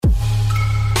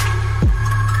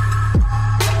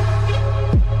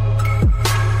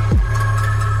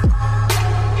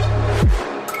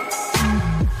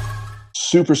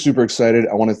super, super excited.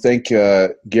 I want to thank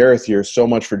Gareth here so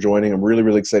much for joining. I'm really,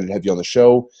 really excited to have you on the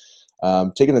show.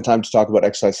 Taking the time to talk about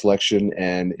exercise selection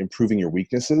and improving your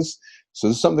weaknesses. So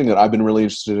this is something that I've been really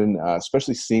interested in,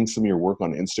 especially seeing some of your work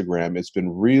on Instagram. It's been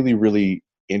really, really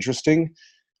interesting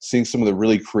seeing some of the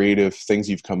really creative things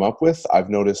you've come up with.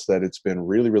 I've noticed that it's been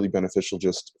really, really beneficial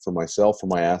just for myself, for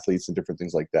my athletes and different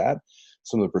things like that.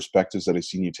 Some of the perspectives that I've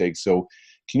seen you take. So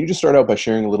can you just start out by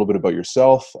sharing a little bit about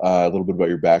yourself, a little bit about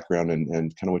your background and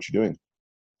kind of what you're doing?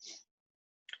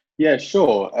 Yeah,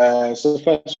 sure. So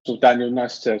first of all, Daniel,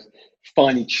 nice to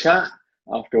finally chat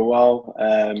after a while.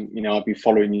 I've been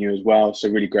following you as well, so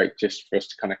really great just for us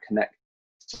to kind of connect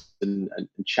and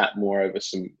chat more over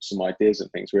some ideas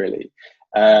and things, really.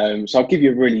 So I'll give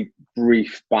you a really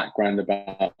brief background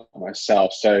about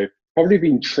myself. So probably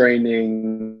been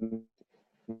training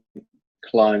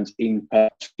climbed in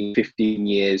person 15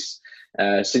 years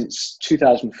since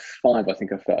 2005. I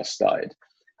think I first started,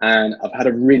 and I've had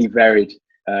a really varied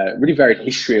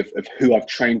history of who I've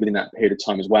trained within that period of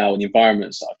time as well, and the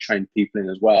environments that I've trained people in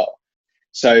as well.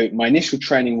 So my initial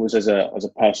training was as a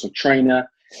personal trainer,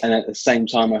 and at the same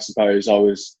time, I suppose I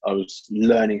was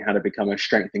learning how to become a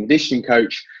strength and conditioning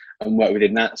coach and work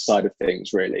within that side of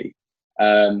things. Really,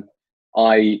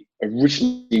 I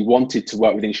originally wanted to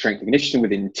work within strength and conditioning,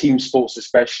 within team sports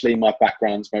especially. My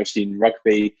background's mostly in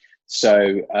rugby,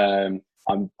 so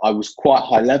I was quite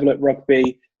high level at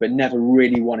rugby, but never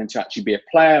really wanted to actually be a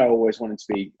player. I always wanted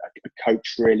to be a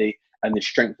coach, really, and the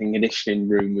strength and conditioning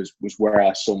room was where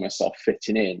I saw myself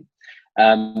fitting in.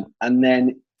 And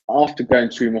then after going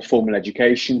through my formal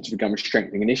education to become a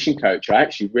strength and conditioning coach, I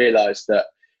actually realised that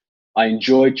I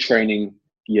enjoyed training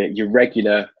your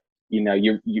regular,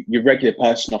 your regular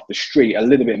person off the street a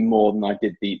little bit more than I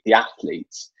did the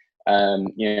athletes. As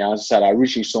I said, I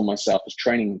originally saw myself as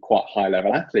training quite high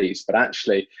level athletes, but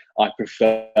actually I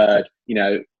preferred,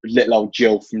 little old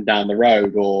Jill from down the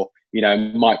road, or,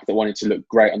 Mike that wanted to look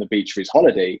great on the beach for his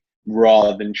holiday,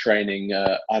 rather than training,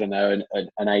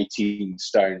 an 18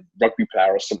 stone rugby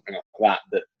player or something like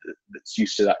that's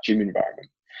used to that gym environment.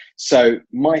 So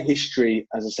my history,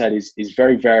 as I said, is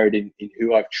very varied in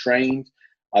who I've trained.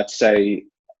 I'd say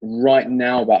right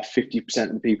now about 50%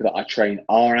 of the people that I train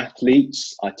are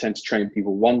athletes. I tend to train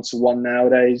people one-to-one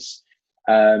nowadays.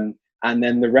 And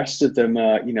then the rest of them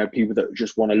are, people that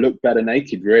just want to look better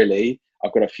naked, really.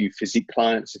 I've got a few physique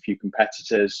clients, a few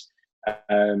competitors.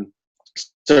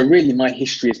 So really my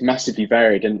history is massively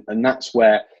varied, and that's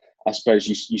where I suppose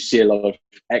you see a lot of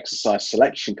exercise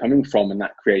selection coming from, and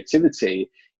that creativity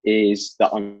is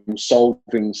that I'm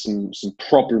solving some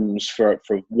problems for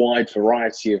a wide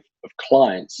variety of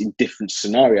clients in different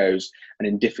scenarios and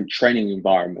in different training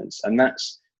environments. And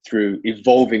that's through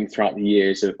evolving throughout the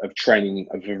years of training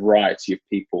a variety of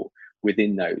people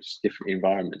within those different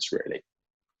environments, really.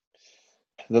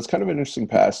 That's kind of an interesting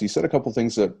pass. You said a couple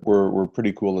things that were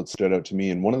pretty cool that stood out to me.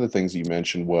 And one of the things you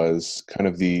mentioned was kind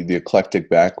of the eclectic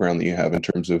background that you have in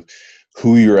terms of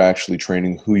who you're actually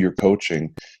training, who you're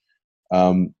coaching.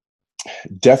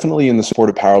 Definitely in the sport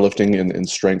of powerlifting and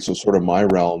strength, so sort of my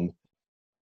realm,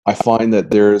 I find that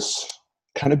there's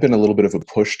kind of been a little bit of a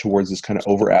push towards this kind of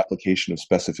over application of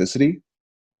specificity,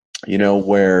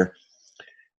 where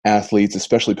athletes,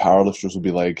 especially powerlifters, will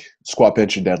be like squat,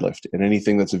 bench, and deadlift, and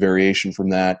anything that's a variation from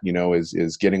that,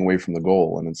 is getting away from the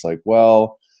goal. And it's like,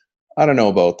 well, I don't know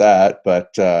about that, but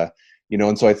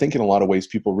and so I think in a lot of ways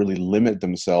people really limit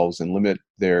themselves and limit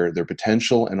their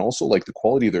potential, and also like the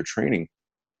quality of their training.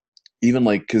 Even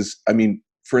like, because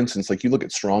for instance, like you look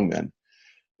at strongmen,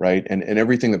 right? And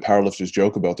everything that powerlifters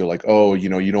joke about, they're like, oh, you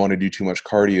don't want to do too much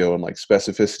cardio and like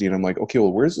specificity. And I'm like, okay,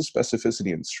 well, where's the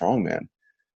specificity in strongman?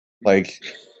 Like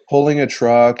pulling a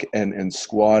truck and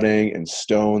squatting and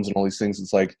stones and all these things.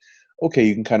 It's like, okay,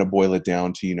 you can kind of boil it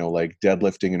down to, like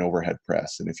deadlifting and overhead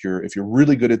press. And if you're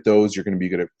really good at those, you're going to be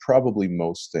good at probably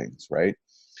most things, right?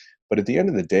 But at the end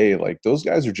of the day, like those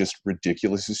guys are just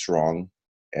ridiculously strong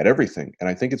at everything. And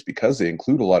I think it's because they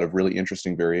include a lot of really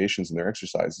interesting variations in their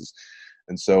exercises.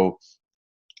 And so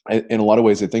in a lot of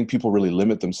ways, I think people really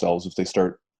limit themselves if they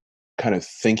start kind of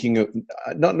thinking of,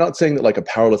 not saying that like a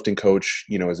powerlifting coach,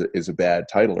 is a bad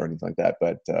title or anything like that,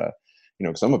 but,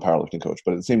 because I'm a powerlifting coach,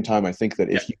 but at the same time, I think that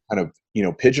if you kind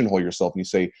of, pigeonhole yourself and you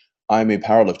say, I'm a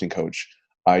powerlifting coach,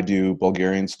 I do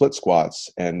Bulgarian split squats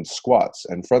and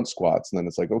front squats. And then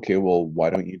it's like, okay, well, why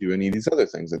don't you do any of these other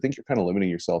things? I think you're kind of limiting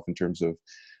yourself in terms of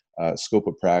scope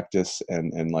of practice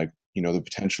and like, the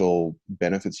potential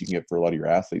benefits you can get for a lot of your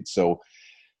athletes. So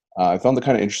I found it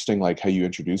kind of interesting, like how you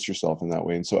introduce yourself in that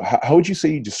way. And so how would you say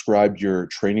you described your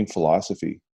training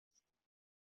philosophy?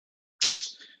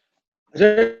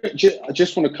 I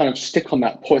just want to kind of stick on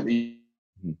that point that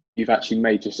you've actually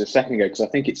made just a second ago, because I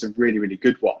think it's a really, really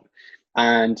good one.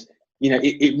 And,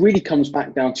 it really comes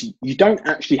back down to, you don't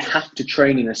actually have to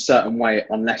train in a certain way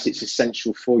unless it's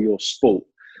essential for your sport.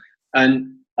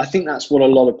 And I think that's what a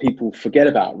lot of people forget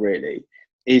about, really,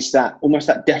 is that almost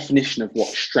that definition of what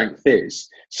strength is.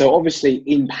 So obviously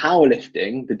in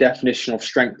powerlifting, the definition of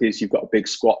strength is you've got a big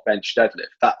squat, bench,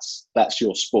 deadlift. That's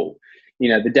your sport.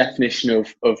 The definition of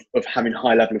having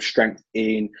high level of strength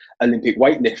in Olympic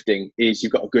weightlifting is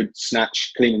you've got a good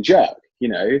snatch, clean and jerk,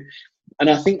 and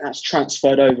I think that's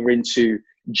transferred over into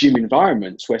gym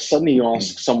environments, where suddenly you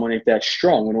ask someone if they're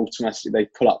strong and automatically they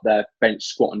pull up their bench,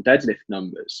 squat and deadlift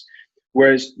numbers.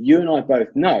 Whereas you and I both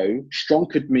know strong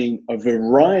could mean a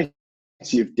variety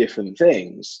of different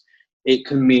things. It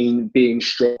can mean being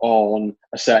strong on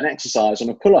a certain exercise, on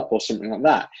a pull-up or something like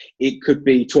that. It could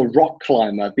be, to a rock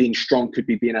climber, being strong could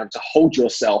be being able to hold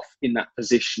yourself in that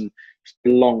position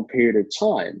for a long period of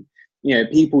time.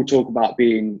 People talk about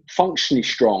being functionally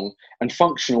strong, and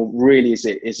functional really is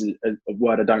a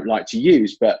word I don't like to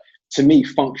use, but to me,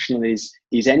 functional is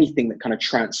anything that kind of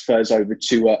transfers over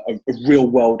to a real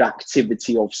world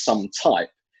activity of some type.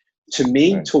 To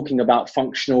me, right, talking about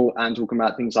functional and talking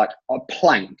about things like a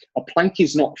plank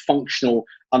is not functional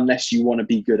unless you want to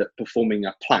be good at performing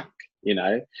a plank.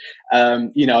 I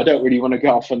don't really want to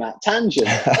go off on that tangent,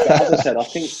 but as I said, I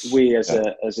think we as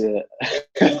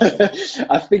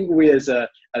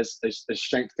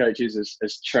strength coaches,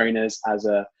 as trainers, as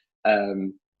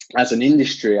an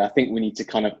industry, I think we need to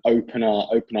kind of open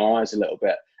our eyes a little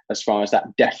bit as far as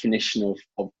that definition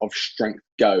of strength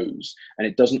goes. And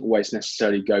it doesn't always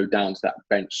necessarily go down to that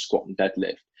bench, squat and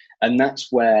deadlift. And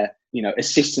that's where,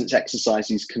 assistance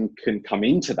exercises can come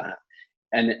into that.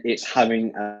 And it's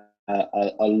having a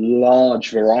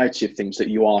large variety of things that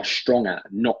you are strong at,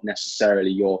 not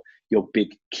necessarily your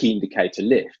big key indicator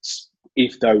lifts,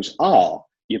 if those are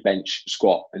your bench,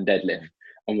 squat and deadlift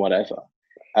and whatever.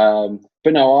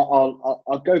 But no,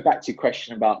 I'll go back to your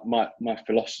question about my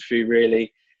philosophy,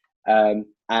 really. And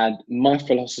my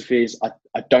philosophy is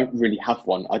I don't really have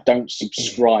one. I don't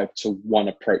subscribe to one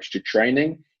approach to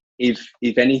training. If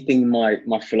anything,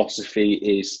 my philosophy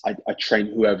is I train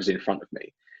whoever's in front of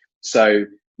me. So,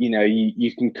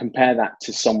 you can compare that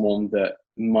to someone that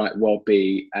might well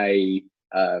be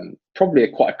probably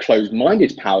quite a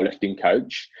closed-minded powerlifting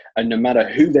coach, and no matter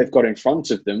who they've got in front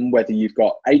of them, whether you've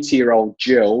got 80-year-old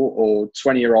Jill or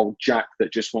 20-year-old Jack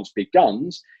that just wants big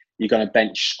guns, you're going to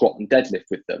bench, squat and deadlift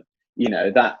with them.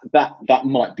 That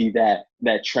might be their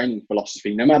training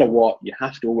philosophy. No matter what, you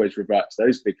have to always revert to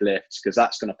those big lifts, because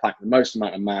that's going to pack the most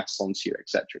amount of mass onto you,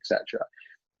 etc., etc.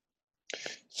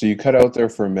 So you cut out there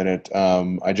for a minute.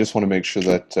 I just want to make sure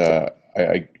that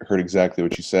I heard exactly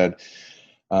what you said.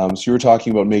 So you were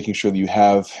talking about making sure that you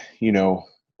have,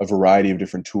 a variety of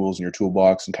different tools in your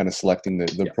toolbox, and kind of selecting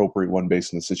the appropriate one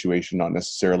based on the situation, not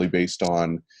necessarily based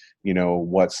on,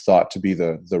 what's thought to be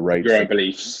the right. Your own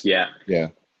beliefs. Yeah. Yeah.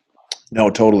 No,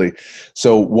 totally.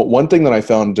 So one thing that I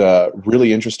found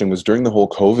really interesting was during the whole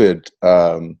COVID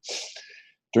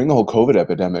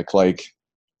epidemic, like,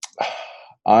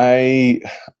 I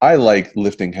like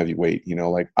lifting heavy weight,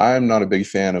 like I'm not a big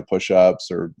fan of push-ups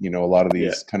or, a lot of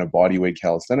these kind of body weight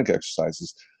calisthenic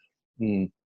exercises.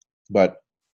 But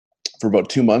for about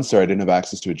 2 months there, I didn't have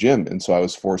access to a gym. And so I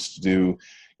was forced to do,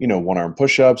 one arm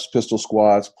push-ups, pistol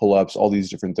squats, pull-ups, all these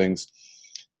different things,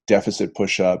 deficit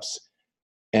push-ups.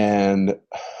 And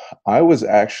I was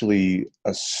actually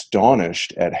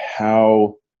astonished at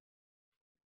how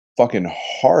fucking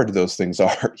hard those things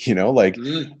are,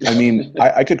 I mean,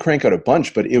 I could crank out a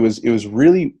bunch, but it was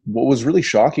really, what was really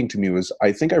shocking to me was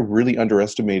I think I really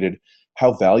underestimated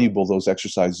how valuable those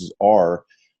exercises are,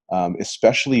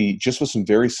 especially just with some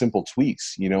very simple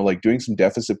tweaks, like doing some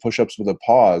deficit push-ups with a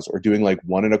pause, or doing like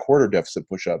 1 1/4 deficit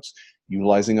push-ups,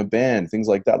 utilizing a band, things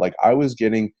like that. Like I was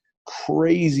getting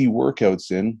crazy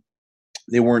workouts in.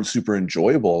 They weren't super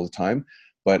enjoyable all the time,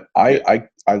 but I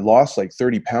lost like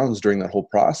 30 pounds during that whole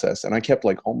process, and I kept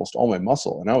like almost all my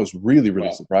muscle, and I was really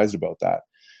surprised about that.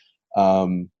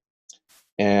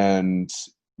 And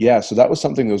yeah, so that was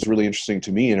something that was really interesting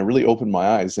to me, and it really opened my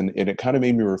eyes, and it kind of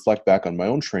made me reflect back on my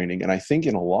own training. And I think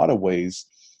in a lot of ways,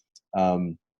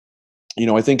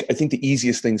 I think the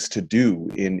easiest things to do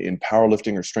in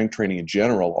powerlifting or strength training in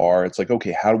general are, it's like,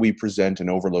 okay, how do we present an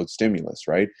overload stimulus,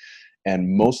 right?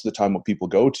 And most of the time what people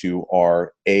go to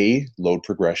are A, load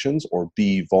progressions, or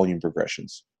B, volume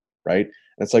progressions, right?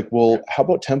 And it's like, well, how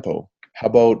about tempo? How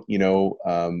about,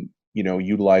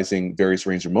 utilizing various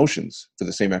range of motions for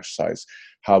the same exercise?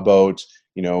 How about,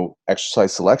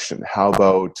 exercise selection? How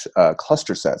about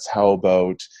cluster sets? How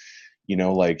about,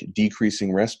 like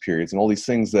decreasing rest periods and all these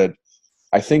things that,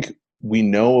 I think we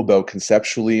know about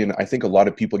conceptually, and I think a lot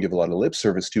of people give a lot of lip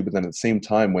service to, but then at the same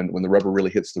time, when the rubber really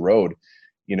hits the road,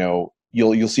 you know,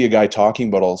 you'll see a guy talking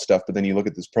about all this stuff, but then you look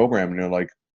at this program and you're like,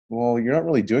 well, you're not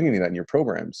really doing any of that in your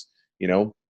programs, you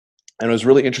know? And it was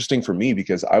really interesting for me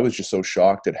because I was just so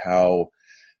shocked at how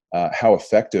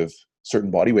effective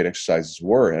certain bodyweight exercises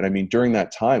were. And I mean, during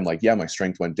that time, like, yeah, my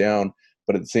strength went down,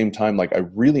 but at the same time, like, I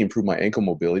really improved my ankle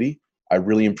mobility. I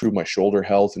really improved my shoulder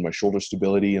health and my shoulder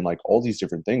stability and like all these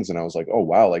different things. And I was like, oh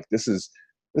wow, like this is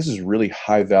really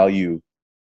high value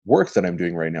work that I'm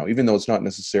doing right now. Even though it's not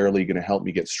necessarily going to help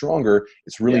me get stronger,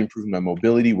 it's really Yeah. improving my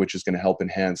mobility, which is going to help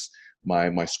enhance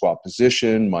my squat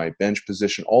position, my bench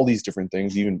position, all these different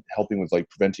things, even helping with like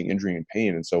preventing injury and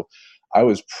pain. And so I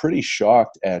was pretty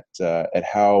shocked at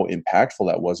how impactful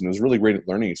that was, and it was a really great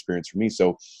learning experience for me.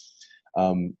 So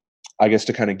um, I guess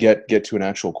to kind of get to an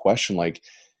actual question, like,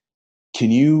 can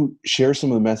you share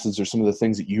some of the methods or some of the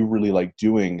things that you really like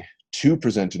doing to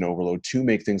present an overload, to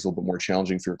make things a little bit more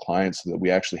challenging for your clients so that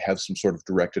we actually have some sort of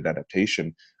directed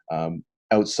adaptation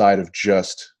outside of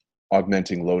just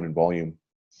augmenting load and volume?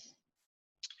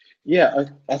 Yeah,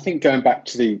 I think going back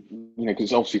to because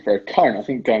it's obviously very current, I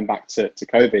think going back to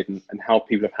COVID and how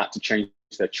people have had to change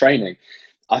their training,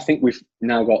 I think we've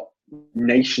now got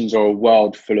nations or a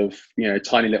world full of,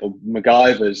 tiny little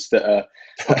MacGyvers that are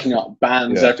hooking up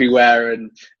bands Yeah. everywhere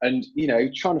and,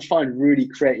 trying to find really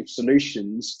creative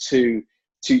solutions to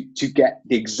get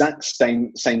the exact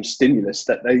same stimulus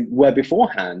that they were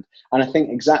beforehand. And I think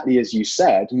exactly as you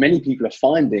said, many people are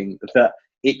finding that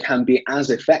it can be as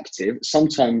effective,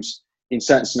 sometimes in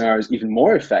certain scenarios, even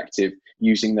more effective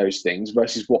using those things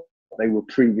versus what they were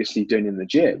previously doing in the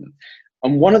gym.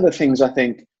 And one of the things I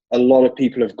think a lot of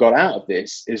people have got out of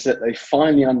this is that they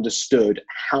finally understood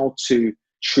how to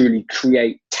truly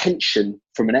create tension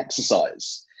from an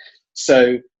exercise.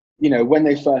 So, when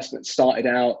they first started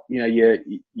out, I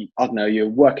don't know, you're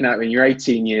working out when you're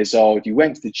 18 years old, you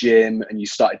went to the gym and you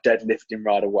started deadlifting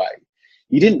right away.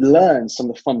 You didn't learn some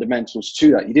of the fundamentals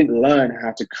to that. You didn't learn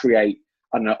how to create,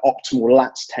 I don't know, optimal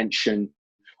lats tension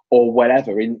or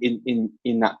whatever in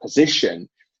that position.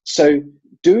 So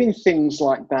doing things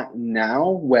like that now,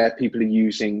 where people are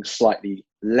using slightly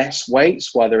less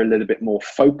weights, while they're a little bit more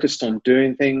focused on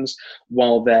doing things,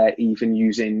 while they're even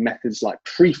using methods like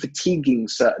pre-fatiguing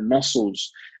certain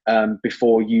muscles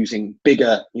before using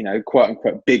bigger, quote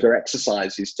unquote, bigger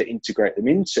exercises to integrate them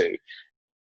into.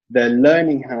 They're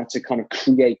learning how to kind of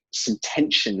create some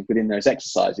tension within those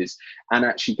exercises and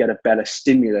actually get a better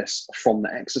stimulus from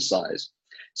the exercise.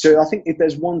 So I think if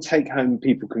there's one take home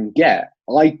people can get,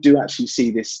 I do actually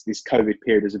see this COVID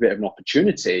period as a bit of an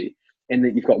opportunity, in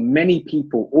that you've got many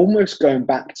people almost going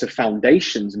back to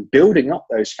foundations and building up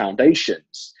those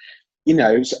foundations.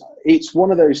 It's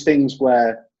one of those things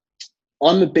where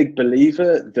I'm a big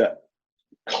believer that,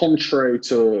 contrary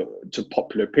to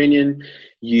popular opinion,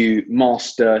 you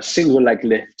master single leg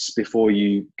lifts before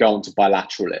you go on to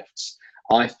bilateral lifts.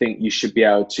 I think you should be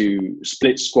able to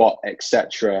split squat,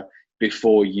 etc.,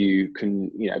 before you can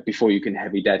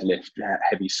heavy deadlift,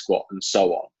 heavy squat, and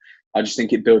so on. I just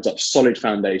think it builds up solid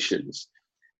foundations.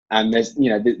 And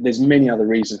there's many other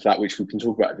reasons for that, which we can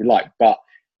talk about if you like, but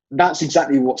that's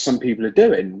exactly what some people are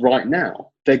doing right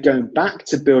now. They're going back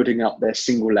to building up their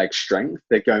single leg strength.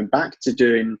 They're going back to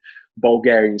doing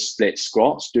Bulgarian split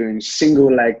squats, doing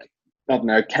single leg, I don't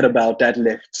know, kettlebell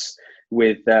deadlifts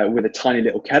with a tiny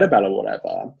little kettlebell or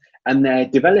whatever. And they're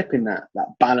developing that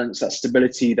balance, that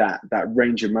stability, that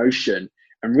range of motion,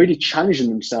 and really challenging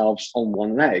themselves on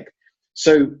one leg.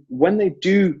 So when they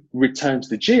do return to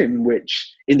the gym,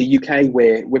 which in the UK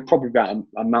we're probably about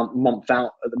a month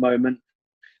out at the moment,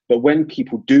 but when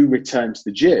people do return to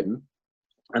the gym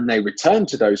and they return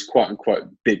to those quote unquote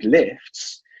big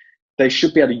lifts, they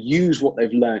should be able to use what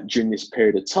they've learned during this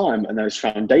period of time and those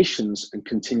foundations and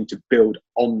continue to build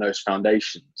on those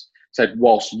foundations. So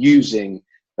whilst using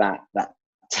that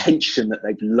tension that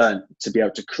they've learned to be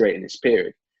able to create in this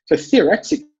period. So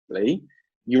theoretically,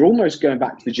 you're almost going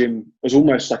back to the gym as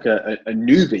almost like a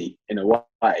newbie in a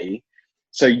way.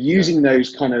 So using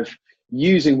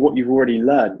using what you've already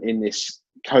learned in this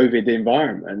COVID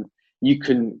environment, you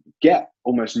can get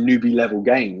almost newbie level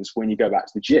gains when you go back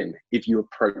to the gym if you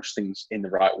approach things in the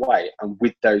right way and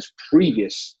with those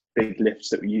previous big lifts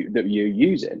that you're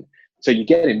using. So you're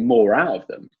getting more out of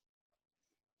them.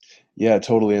 Yeah,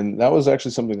 totally. And that was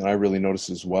actually something that I really noticed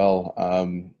as well.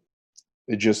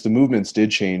 The movements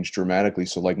did change dramatically.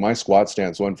 So like my squat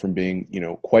stance went from being,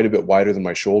 quite a bit wider than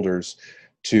my shoulders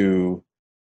to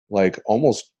like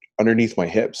almost underneath my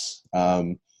hips.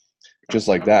 Just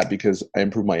like that, because I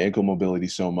improved my ankle mobility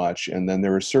so much. And then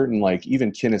there were certain like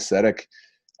even kinesthetic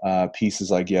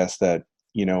pieces, I guess, that,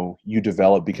 you know, you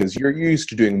develop because you're used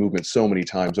to doing movement so many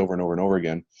times over and over and over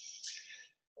again.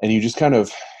 And you just kind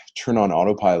of turn on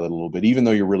autopilot a little bit, even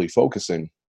though you're really focusing.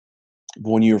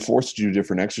 But when you're forced to do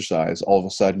different exercise, all of a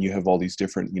sudden you have all these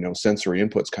different, you know, sensory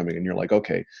inputs coming, and you're like,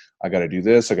 okay, I got to do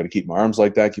this. I got to keep my arms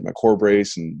like that, keep my core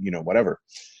brace, and, you know, whatever.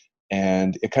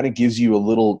 And it kind of gives you a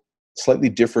little slightly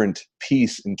different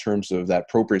piece in terms of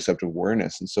that proprioceptive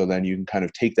awareness. And so then you can kind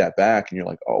of take that back and you're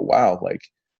like, oh, wow, like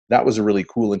that was a really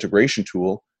cool integration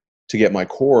tool to get my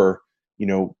core, you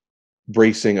know,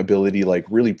 bracing ability, like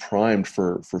really primed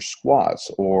for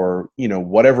squats or, you know,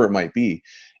 whatever it might be.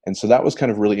 And so that was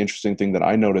kind of a really interesting thing that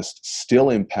I noticed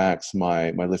still impacts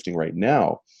my lifting right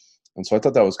now. And so I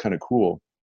thought that was kind of cool.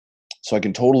 So I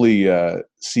can totally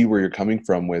see where you're coming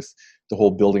from with the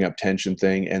whole building up tension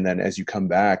thing. And then as you come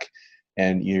back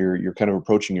and you're kind of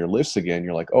approaching your lifts again,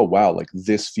 you're like, oh, wow, like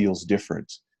this feels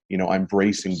different. You know, I'm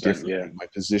bracing differently. Yeah. My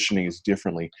positioning is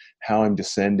differently. How I'm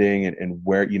descending and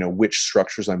where, you know, which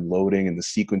structures I'm loading and the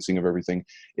sequencing of everything.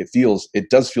 It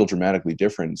does feel dramatically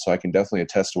different. So I can definitely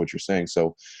attest to what you're saying.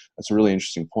 So that's a really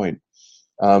interesting point.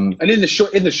 And in the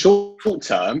short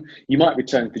term, you might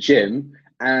return to the gym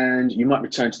and you might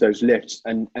return to those lifts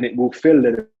and it will feel a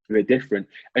little bit different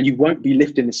and you won't be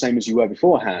lifting the same as you were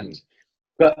beforehand.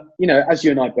 But, you know, as you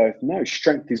and I both know,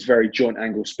 strength is very joint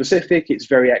angle specific. It's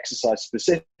very exercise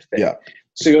specific. Yeah.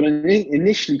 So you're going to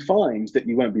initially find that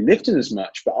you won't be lifting as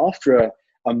much, but after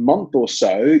a month or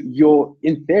so,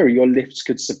 in theory, your lifts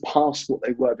could surpass what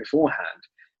they were beforehand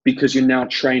because you're now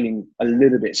training a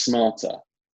little bit smarter.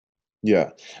 Yeah,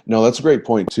 no, that's a great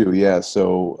point too. Yeah.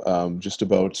 So just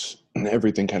about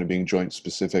everything kind of being joint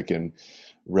specific and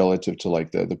relative to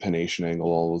like the pennation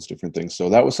angle, all those different things. So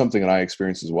that was something that I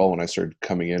experienced as well when I started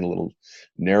coming in a little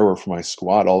narrower for my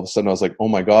squat. All of a sudden I was like, oh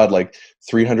my God, like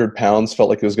 300 pounds felt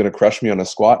like it was going to crush me on a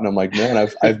squat. And I'm like, man,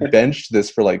 I've benched this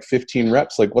for like 15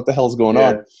 reps. Like what the hell's going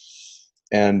on?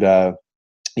 And,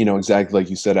 you know, exactly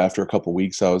like you said, after a couple of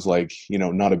weeks, I was like, you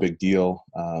know, not a big deal.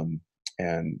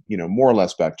 And, you know, more or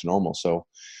less back to normal.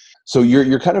 So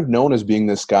you're kind of known as being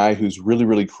this guy who's really,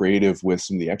 really creative with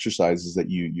some of the exercises that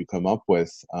you come up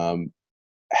with.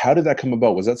 How did that come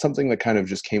about? Was that something that kind of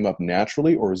just came up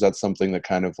naturally, or was that something that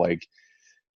kind of like,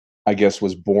 I guess,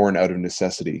 was born out of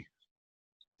necessity?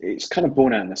 It's kind of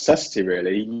born out of necessity,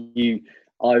 really.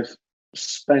 I've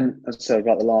spent, as I said,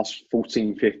 about the last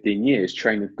 14, 15 years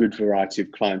training a good variety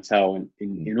of clientele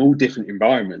in all different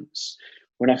environments.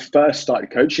 When I first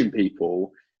started coaching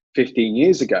people 15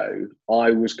 years ago,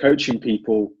 I was coaching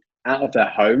people out of their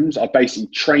homes. I basically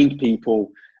trained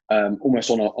people almost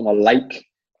on a lake.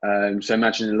 So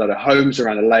imagine a lot of homes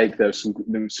around a lake. There was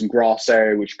some grass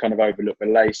area which kind of overlooked the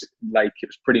lake. It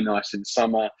was pretty nice in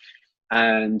summer.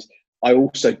 And I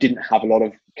also didn't have a lot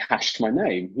of cash to my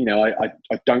name. You know, I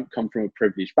don't come from a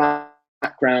privileged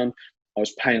background. I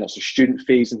was paying lots of student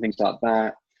fees and things like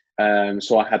that.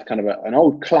 So I had kind of an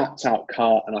old clapped out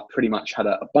cart, and I pretty much had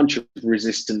a bunch of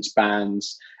resistance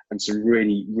bands and some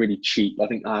really, really cheap, I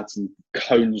think I had some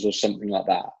cones or something like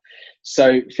that.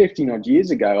 So 15 odd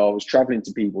years ago, I was traveling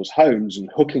to people's homes and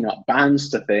hooking up bands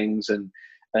to things and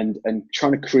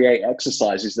trying to create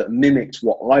exercises that mimicked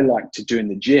what I like to do in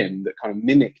the gym, that kind of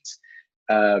mimicked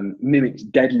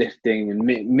deadlifting and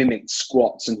mimicked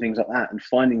squats and things like that, and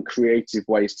finding creative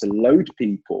ways to load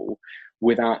people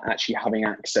without actually having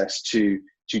access to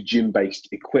gym-based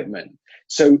equipment.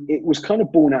 So it was kind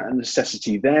of born out of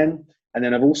necessity then. And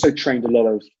then I've also trained a lot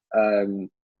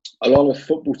of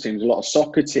football teams, a lot of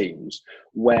soccer teams,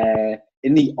 where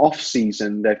in the off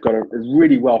season, they've got a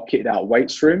really well kitted out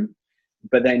weights room.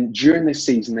 But then during the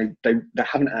season, they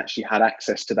haven't actually had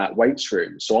access to that weights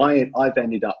room. So I've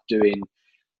ended up doing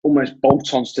almost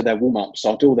bolt-ons to their warm-ups.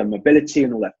 So I'll do all their mobility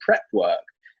and all their prep work.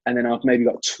 And then I've maybe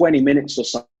got 20 minutes or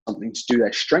something to do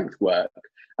their strength work.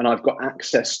 And I've got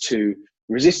access to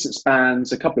resistance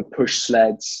bands, a couple of push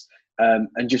sleds,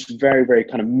 and just very, very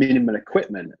kind of minimal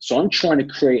equipment. So I'm trying to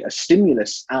create a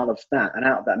stimulus out of that and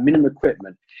out of that minimum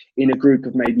equipment in a group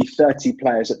of maybe 30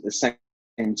 players at the same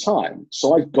time.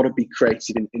 So I've got to be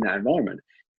creative in that environment.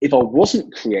 If I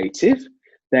wasn't creative,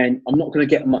 then I'm not going to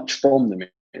get much from them.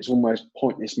 It's almost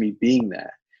pointless me being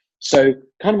there. So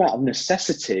kind of out of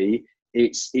necessity,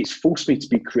 it's forced me to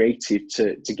be creative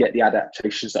to get the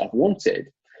adaptations that I've wanted.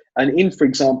 And in, for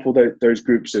example, those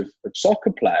groups of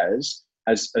soccer players,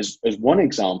 as one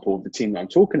example of the team that I'm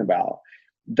talking about,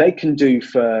 they can do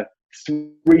for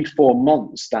 3-4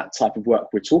 months that type of work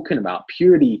we're talking about,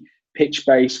 purely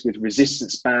pitch-based with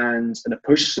resistance bands and a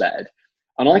push sled.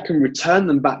 And I can return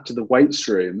them back to the weights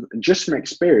room, and just from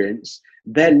experience,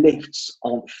 their lifts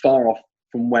aren't far off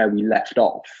from where we left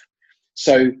off.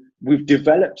 So we've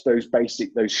developed those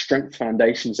basic, those strength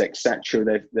foundations, etc.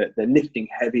 They're lifting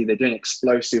heavy, they're doing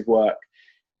explosive work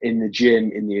in the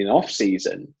gym in the off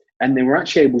season, and then we're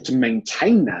actually able to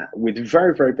maintain that with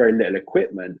very, very, very little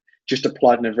equipment, just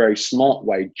applied in a very smart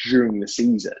way during the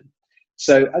season.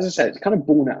 So as I said, it's kind of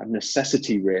born out of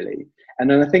necessity, really. And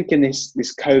then I think in this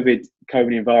COVID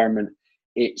environment,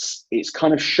 it's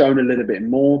kind of shown a little bit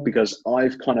more, because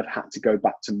I've kind of had to go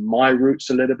back to my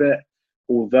roots a little bit.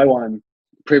 Although I'm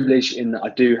privileged in that I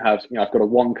do have, I've got a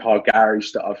one-car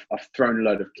garage that I've thrown a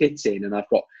load of kits in, and I've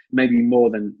got maybe more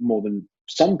than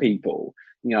some people.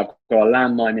 I've got a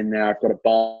landmine in there, I've got a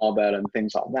barbell and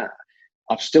things like that.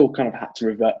 I've still kind of had to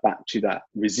revert back to that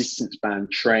resistance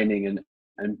band training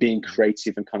and being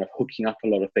creative and kind of hooking up a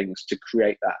lot of things to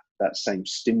create that same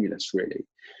stimulus, really.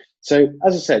 So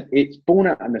as I said, it's born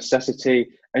out of necessity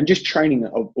and just training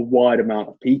a wide amount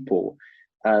of people.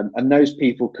 And those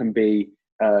people can be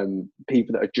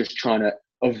people that are just trying to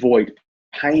avoid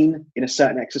pain in a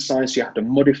certain exercise. So you have to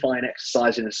modify an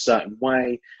exercise in a certain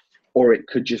way. Or it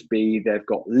could just be they've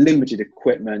got limited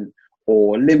equipment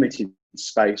or limited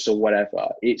space or whatever.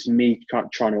 It's me trying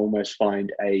to almost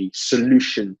find a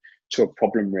solution to a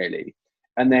problem, really.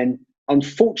 And then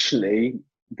unfortunately,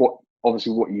 what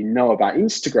you know about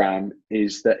Instagram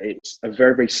is that it's a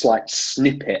very, very slight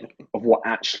snippet of what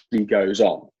actually goes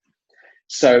on.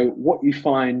 So what you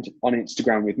find on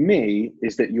Instagram with me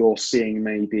is that you're seeing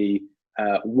maybe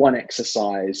one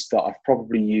exercise that I've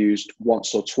probably used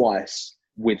once or twice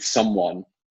with someone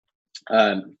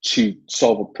to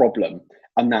solve a problem.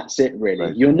 And that's it, really.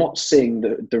 Right. You're not seeing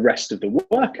the rest of the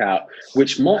workout,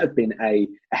 which might have been a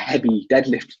heavy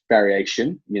deadlift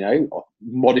variation,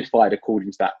 modified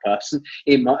according to that person.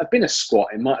 It might have been a squat.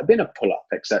 It might have been a pull-up,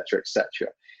 etc., etc.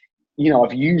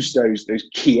 I've used those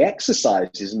key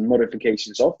exercises and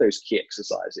modifications of those key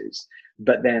exercises.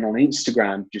 But then on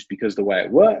Instagram, just because the way it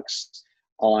works,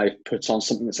 I've put on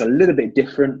something that's a little bit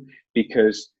different,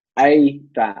 because A,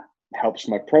 that helps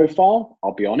my profile,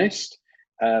 I'll be honest.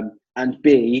 And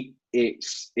B,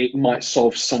 it might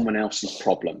solve someone else's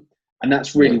problem. And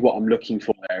that's really what I'm looking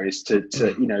for there, is to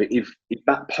if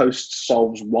that post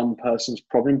solves one person's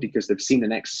problem because they've seen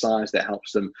an exercise that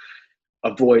helps them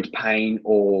avoid pain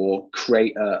or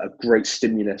create a great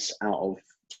stimulus out of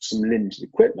some limited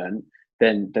equipment,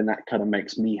 then that kind of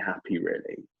makes me happy,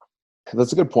 really.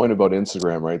 That's a good point about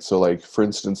Instagram, right? So like, for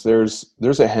instance,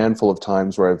 there's a handful of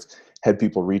times where I've had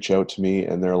people reach out to me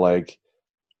and they're like,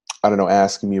 I don't know,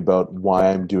 asking me about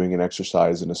why I'm doing an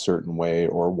exercise in a certain way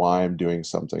or why I'm doing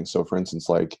something. So for instance,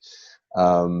 like,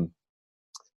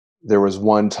 there was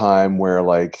one time where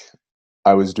like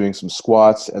I was doing some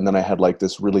squats and then I had like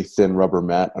this really thin rubber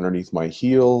mat underneath my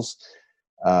heels.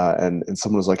 And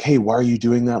someone was like, hey, why are you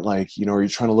doing that? Like, are you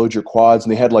trying to load your quads?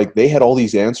 And they had all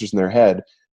these answers in their head.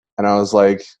 And I was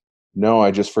like, no,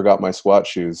 I just forgot my squat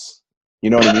shoes.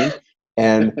 You know what I mean?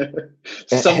 And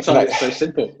sometimes it's so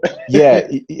simple. Yeah,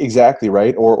 exactly.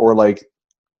 Right. Or like,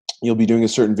 you'll be doing a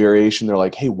certain variation. They're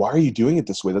like, hey, why are you doing it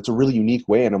this way? That's a really unique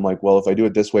way. And I'm like, well, if I do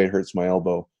it this way, it hurts my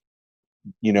elbow.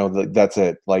 That's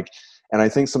it. Like, and I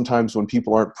think sometimes when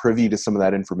people aren't privy to some of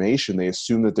that information, they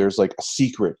assume that there's like a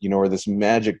secret, or this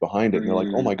magic behind it. And they're like,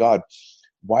 oh my God,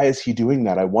 why is he doing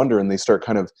that? I wonder. And they start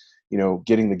kind of,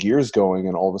 getting the gears going.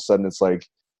 And all of a sudden it's like,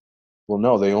 well,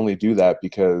 no, they only do that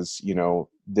because,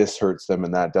 this hurts them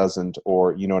and that doesn't,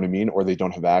 or, you know what I mean? Or they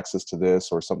don't have access to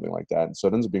this or something like that. And so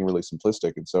it ends up being really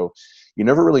simplistic. And so you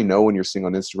never really know when you're seeing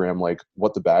on Instagram, like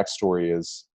what the backstory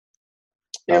is.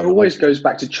 It always goes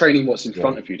back to training what's in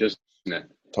front of you, doesn't it?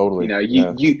 Totally.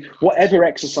 You whatever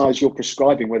exercise you're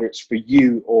prescribing, whether it's for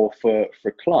you or for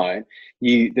a client,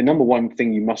 the number one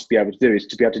thing you must be able to do is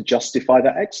to be able to justify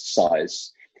that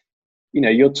exercise.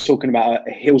 You're talking about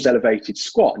a heels elevated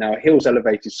squat. Now, a heels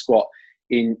elevated squat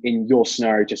in your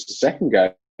scenario just a second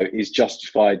ago is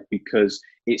justified because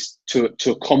it's to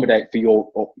accommodate for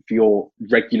your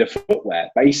regular footwear,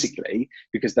 basically,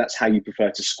 because that's how you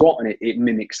prefer to squat, and it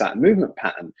mimics that movement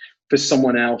pattern. For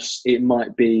someone else, it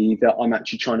might be that I'm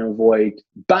actually trying to avoid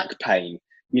back pain,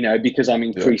 because I'm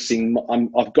increasing,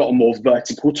 I've got a more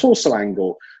vertical torso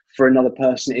angle. For another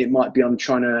person, it might be I'm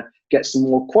trying to get some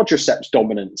more quadriceps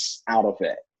dominance out of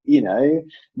it.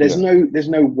 There's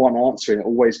no one answer, and it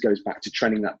always goes back to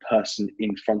training that person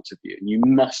in front of you. And you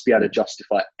must be able to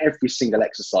justify every single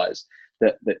exercise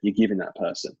that you're giving that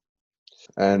person.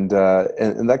 And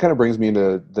that kind of brings me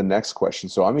into the next question.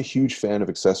 So I'm a huge fan of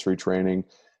accessory training.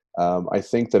 I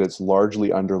think that it's largely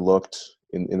underlooked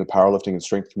in the powerlifting and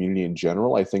strength community in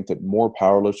general. I think that more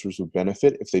powerlifters would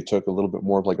benefit if they took a little bit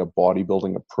more of like a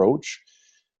bodybuilding approach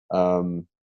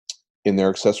in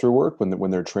their accessory work when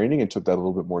they're training, and took that a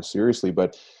little bit more seriously.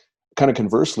 But kind of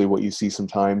conversely, what you see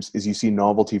sometimes is you see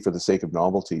novelty for the sake of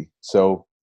novelty. So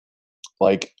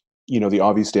like, the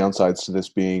obvious downsides to this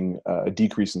being a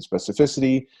decrease in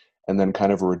specificity, and then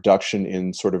kind of a reduction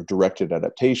in sort of directed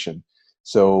adaptation.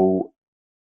 So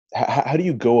how do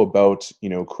you go about,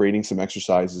 creating some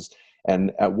exercises,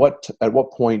 and at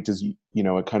what point does,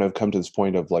 it kind of come to this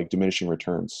point of like diminishing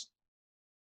returns?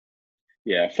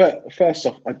 Yeah, first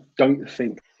off, I don't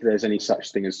think there's any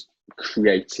such thing as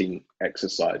creating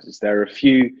exercises. There are a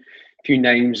few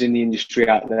names in the industry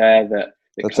out there that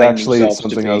That's claim actually themselves to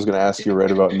something I was be going to ask you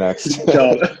right about next.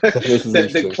 This is that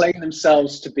interesting. claim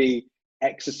themselves to be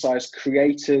exercise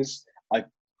creators.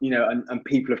 And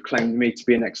people have claimed me to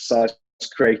be an exercise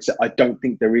creator. I don't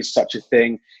think there is such a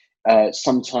thing.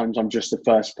 Sometimes I'm just the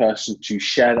first person to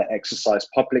share that exercise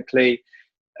publicly.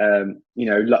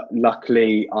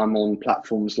 Luckily I'm on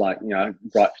platforms like, Right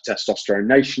for Testosterone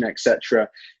Nation, etc.,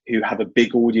 who have a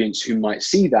big audience who might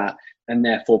see that and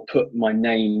therefore put my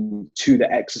name to the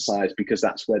exercise because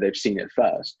that's where they've seen it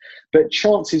first. But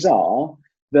chances are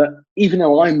that even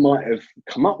though I might have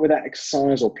come up with that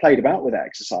exercise or played about with that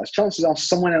exercise, chances are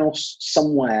someone else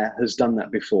somewhere has done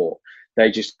that before.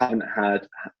 They just haven't had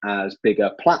as big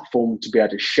a platform to be able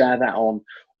to share that on,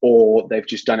 or they've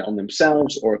just done it on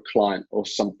themselves or a client or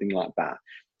something like that.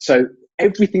 So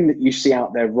everything that you see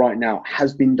out there right now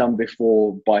has been done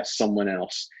before by someone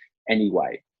else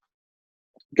anyway.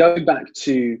 Going back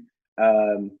to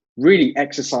really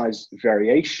exercise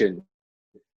variation,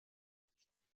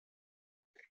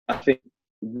 I think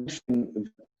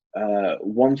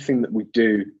one thing that we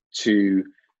do to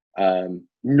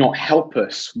not help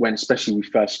us when especially we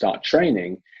first start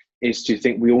training is to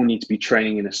think we all need to be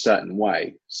training in a certain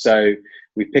way. So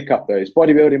we pick up those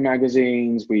bodybuilding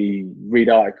magazines, we read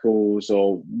articles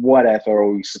or whatever,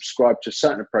 or we subscribe to a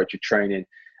certain approach of training,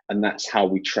 and that's how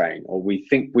we train. Or we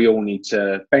think we all need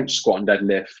to bench, squat, and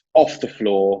deadlift off the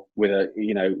floor with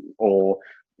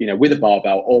with a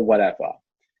barbell or whatever.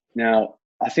 Now,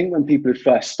 I think when people are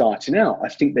first starting out, I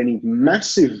think they need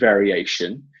massive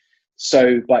variation.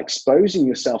 So by exposing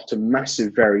yourself to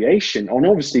massive variation, and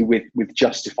obviously with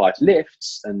justified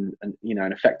lifts and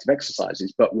effective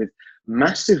exercises, but with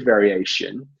massive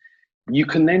variation, you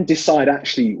can then decide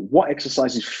actually what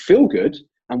exercises feel good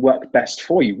and work best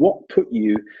for you, what put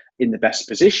you in the best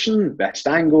position, best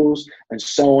angles, and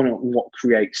so on, and what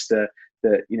creates the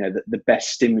best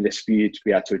stimulus for you to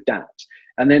be able to adapt.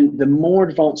 And then the more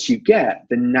advanced you get,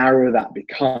 the narrower that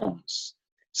becomes.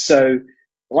 So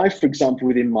I, for example,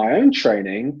 within my own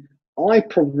training, I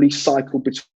probably cycle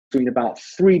between about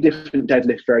 3 different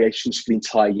deadlift variations for the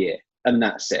entire year, and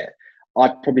that's it.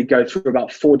 I'd probably go through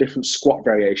about 4 different squat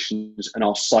variations, and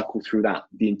I'll cycle through that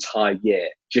the entire year.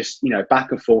 Just,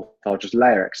 back and forth, I'll just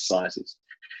layer exercises.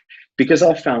 Because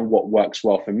I've found what works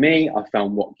well for me, I've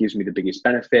found what gives me the biggest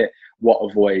benefit, what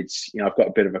avoids, I've got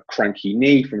a bit of a cranky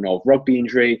knee from an old rugby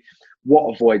injury,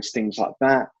 what avoids things like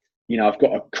that. I've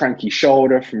got a cranky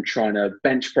shoulder from trying to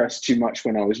bench press too much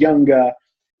when I was younger.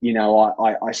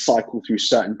 I cycle through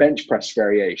certain bench press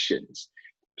variations.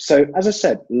 So as I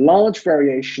said, large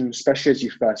variation, especially as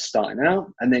you're first starting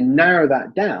out, and then narrow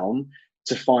that down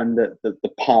to find the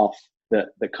path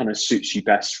that kind of suits you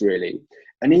best, really.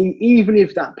 And even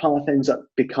if that path ends up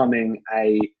becoming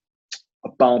a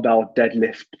barbell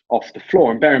deadlift off the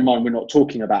floor, and bear in mind, we're not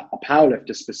talking about a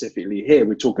powerlifter specifically here.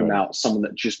 We're talking about someone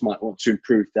that just might want to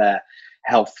improve their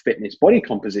health, fitness, body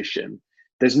composition.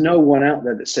 There's no one out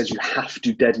there that says you have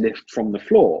to deadlift from the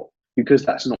floor because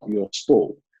that's not your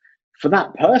sport. For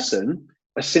that person,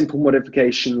 a simple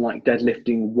modification like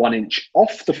deadlifting 1 inch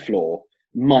off the floor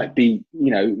might be,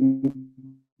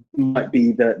 might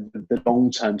be the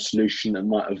long-term solution that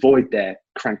might avoid their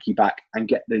cranky back and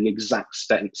get the exact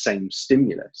same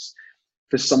stimulus.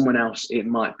 For someone else, it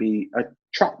might be a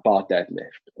trap bar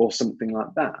deadlift or something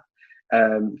like that.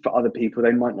 For other people,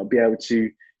 they might not be able to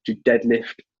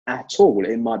deadlift at all.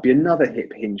 It might be another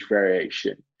hip hinge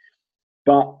variation.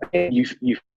 But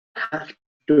you have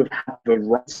to have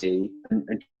variety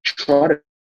and try to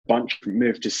bunch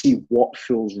move to see what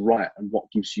feels right and what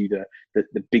gives you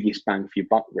the biggest bang for your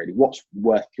buck, really, what's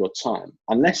worth your time.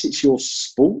 Unless it's your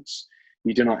sports,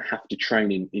 you do not have to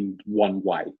train in one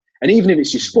way. And even if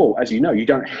it's your sport, as you know, you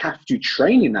don't have to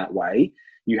train in that way.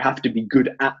 You have to be good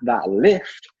at that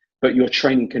lift, but your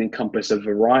training can encompass a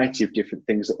variety of different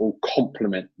things that all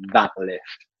complement that lift.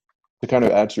 To kind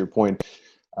of add to your point,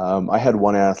 I had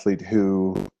one athlete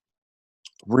who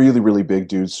really, really big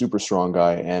dude, super strong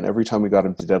guy. And every time we got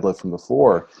him to deadlift from the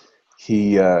floor,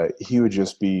 he would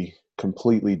just be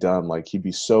completely done. Like he'd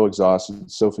be so exhausted,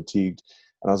 so fatigued.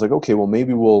 And I was like, okay, well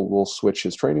maybe we'll switch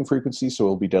his training frequency. So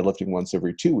he'll be deadlifting once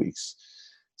every 2 weeks.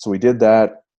 So we did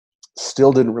that.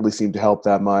 Still didn't really seem to help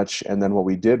that much. And then what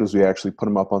we did was we actually put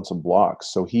him up on some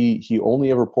blocks. So he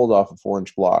only ever pulled off a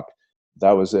 4-inch block.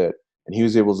 That was it. And he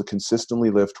was able to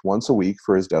consistently lift once a week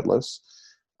for his deadlifts,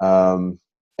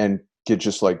 and get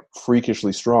just like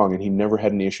freakishly strong. And he never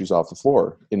had any issues off the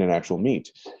floor in an actual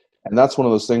meet. And that's one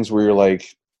of those things where you're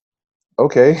like,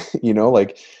 okay,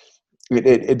 like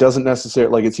it doesn't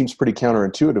necessarily, like, it seems pretty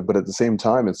counterintuitive, but at the same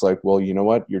time, it's like, well, you know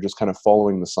what? You're just kind of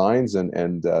following the signs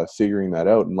and figuring that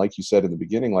out. And like you said in the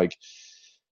beginning, like,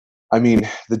 I mean,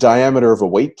 the diameter of a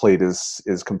weight plate is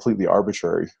completely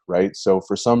arbitrary, right? So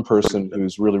for some person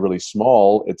who's really, really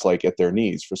small, it's like at their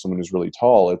knees. For someone who's really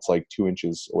tall, it's like 2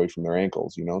 inches away from their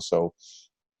ankles, So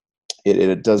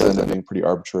it does end up being pretty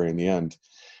arbitrary in the end.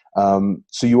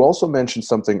 So you also mentioned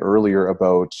something earlier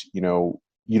about,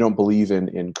 you don't believe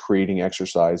in creating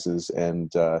exercises. And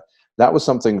that was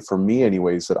something for me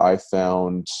anyways that I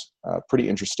found pretty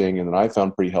interesting and that I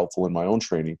found pretty helpful in my own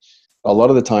training. A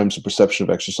lot of the times the perception of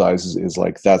exercises is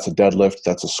like, that's a deadlift,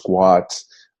 that's a squat,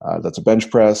 that's a bench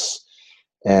press.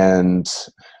 And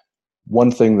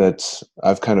one thing that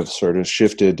I've kind of sort of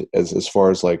shifted as far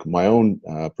as like my own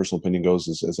personal opinion goes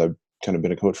is, as I've kind of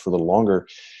been a coach for a little longer,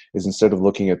 is instead of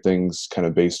looking at things kind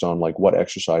of based on like what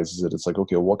exercise is it, it's like,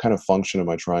 okay, what kind of function am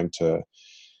I trying to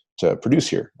produce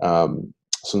here?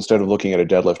 So instead of looking at a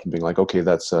deadlift and being like, okay,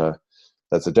 that's a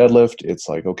deadlift, it's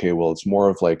like, okay, well, it's more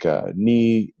of like a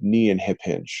knee and hip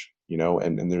hinge,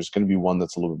 and there's going to be one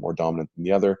that's a little bit more dominant than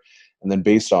the other. And then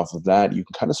based off of that, you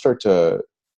can kind of start to,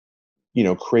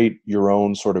 create your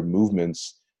own sort of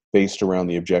movements based around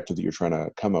the objective that you're trying to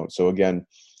come out. So again,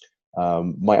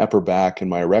 my upper back and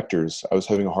my erectors, I was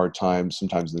having a hard time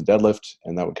sometimes in the deadlift,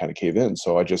 and that would kind of cave in.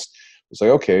 So I just was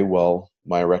like, okay, well,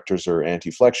 my erectors are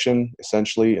anti-flexion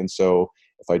essentially. And so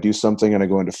if I do something and I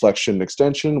go into flexion and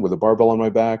extension with a barbell on my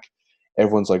back,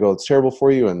 everyone's like, oh, it's terrible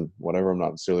for you and whatever. I'm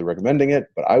not necessarily recommending it,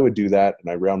 but I would do that.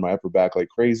 And I round my upper back like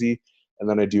crazy. And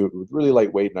then I do it with really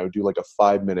light weight. And I would do like a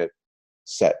 5-minute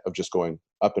set of just going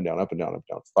up and down, up and down, up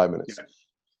and down, 5 minutes. Yeah.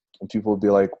 And people would be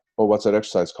like, well, what's that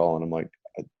exercise called? And I'm like,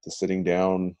 the sitting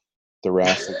down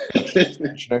thoracic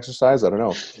exercise. I don't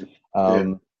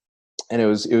know. And it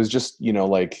was just,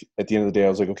 like at the end of the day, I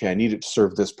was like, okay, I need it to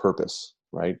serve this purpose.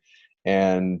 Right.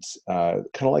 And kind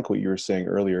of like what you were saying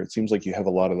earlier, it seems like you have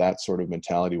a lot of that sort of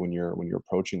mentality when you're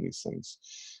approaching these things,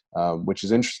 which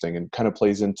is interesting and kind of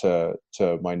plays into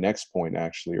my next point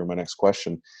actually, or my next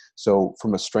question. So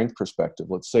from a strength perspective,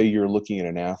 let's say you're looking at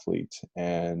an athlete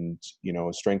and,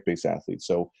 a strength-based athlete.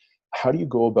 So how do you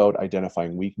go about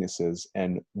identifying weaknesses?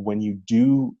 And when you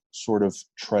do sort of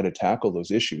try to tackle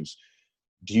those issues,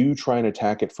 do you try and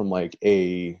attack it from like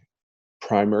a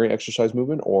primary exercise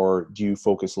movement, or do you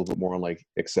focus a little bit more on like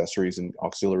accessories and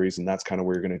auxiliaries, and that's kind of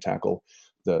where you're going to tackle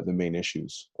the main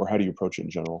issues? Or how do you approach it in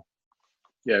general?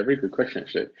 Yeah, really good question,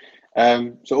 actually.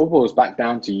 So all boils back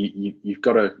down to you've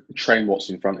got to train what's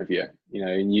in front of you,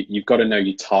 and you've got to know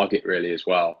your target really as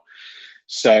well.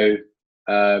 So,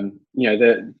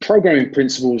 the programming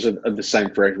principles are the same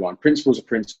for everyone. Principles are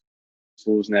principles,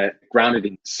 and they're grounded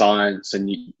in science, and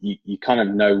you kind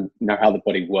of know how the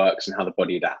body works and how the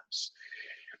body adapts.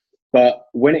 But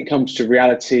when it comes to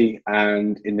reality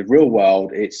and in the real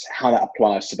world, it's how that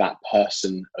applies to that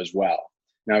person as well.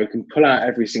 Now, we can pull out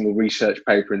every single research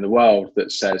paper in the world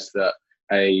that says that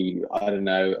a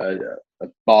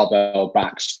barbell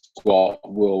back squat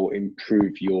will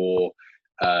improve your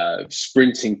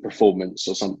sprinting performance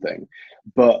or something,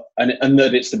 and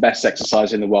that it's the best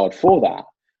exercise in the world for that.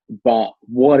 But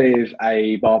what if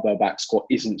a barbell back squat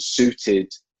isn't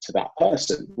suited to that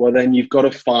person? Well, then you've got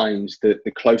to find the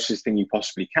closest thing you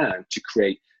possibly can to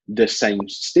create the same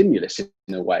stimulus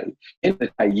in a way. In the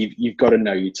day, you've got to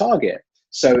know your target.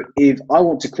 So if I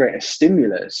want to create a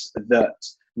stimulus that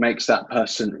makes that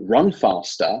person run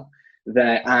faster,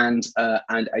 and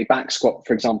a back squat,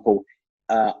 for example,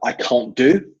 I can't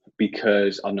do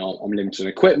because I'm limited on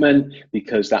equipment,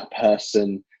 because that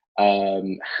person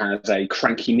has a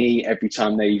cranky knee every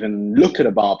time they even look at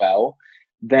a barbell,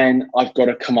 then I've got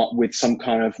to come up with some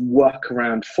kind of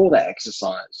workaround for that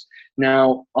exercise.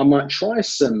 Now, I might try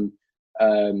some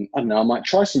I might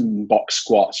try some box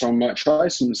squats, or I might try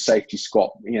some safety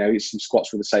squat, some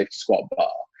squats with a safety squat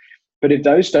bar. But if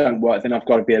those don't work, then I've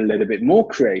got to be a little bit more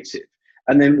creative.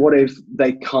 And then what if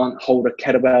they can't hold a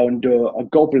kettlebell and do a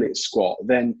goblet squat?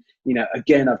 Then,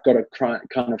 again, I've got to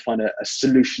kind of find a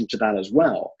solution to that as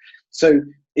well. So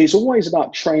it's always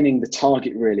about training the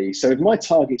target, really. So if my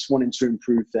target's wanting to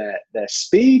improve their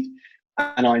speed,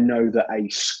 and I know that a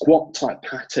squat type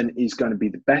pattern is going to be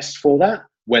the best for that,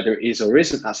 whether it is or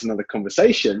isn't, that's another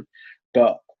conversation.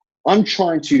 But I'm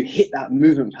trying to hit that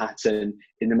movement pattern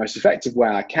in the most effective way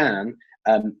I can,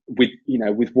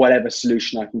 with whatever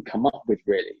solution I can come up with,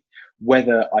 really.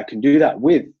 Whether I can do that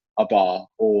with a bar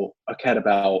or a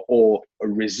kettlebell or a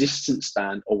resistance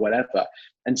band or whatever.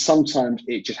 And sometimes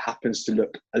it just happens to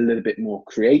look a little bit more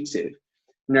creative.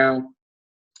 Now,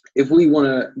 if we want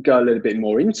to go a little bit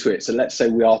more into it, so let's say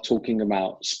we are talking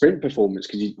about sprint performance,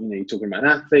 because you're talking about an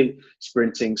athlete,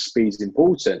 sprinting, speed is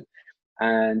important.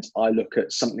 And I look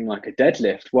at something like a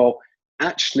deadlift. Well,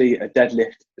 actually a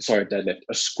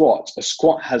squat. A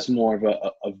squat has more of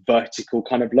a vertical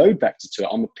kind of load vector to it.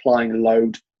 I'm applying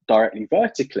load directly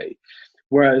vertically.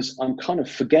 Whereas I'm kind of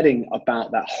forgetting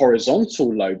about that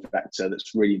horizontal load vector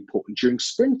that's really important during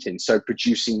sprinting. So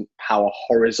producing power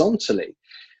horizontally.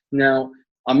 Now,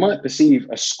 I might perceive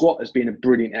a squat as being a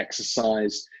brilliant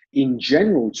exercise in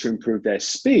general to improve their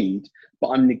speed, but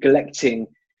I'm neglecting,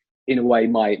 in a way,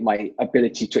 my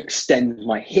ability to extend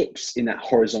my hips in that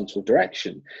horizontal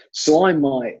direction. So I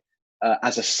might,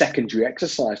 as a secondary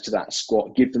exercise to that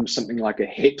squat, give them something like a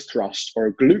hip thrust or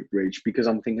a glute bridge, because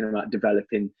I'm thinking about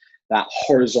developing that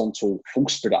horizontal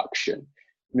force production.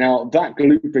 Now, that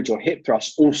glute bridge or hip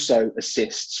thrust also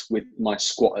assists with my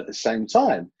squat at the same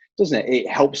time, doesn't it? It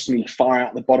helps me fire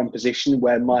out the bottom position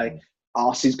where my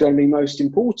arse is going to be most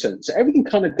important. So everything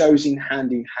kind of goes in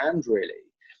hand, really.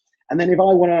 And then if I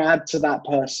want to add to that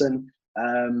person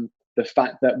the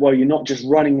fact that, well, you're not just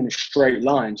running in a straight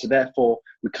line, so therefore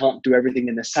we can't do everything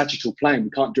in the sagittal plane. We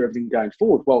can't do everything going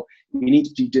forward. Well, you need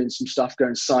to be doing some stuff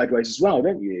going sideways as well,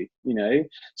 don't you?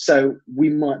 So we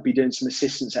might be doing some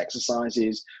assistance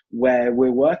exercises where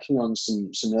we're working on some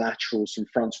lateral, some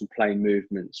frontal plane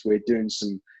movements. We're doing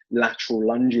some lateral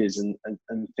lunges and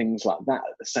things like that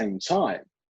at the same time.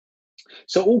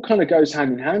 So it all kind of goes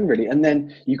hand in hand, really. And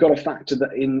then you've got to factor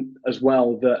that in as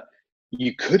well, that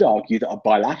you could argue that a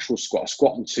bilateral squat, a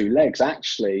squat on two legs,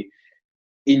 actually,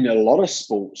 in a lot of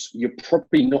sports, you're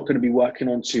probably not going to be working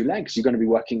on two legs. You're going to be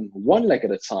working one leg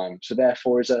at a time. So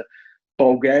therefore, is a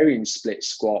Bulgarian split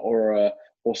squat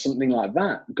or something like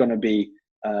that going to be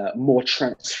more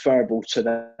transferable to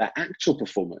their actual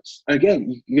performance?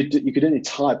 Again, you could do an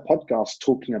entire podcast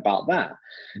talking about that.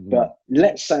 Mm-hmm. But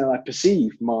let's say I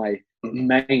perceive my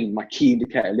key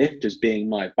indicator lift as being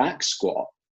my back squat.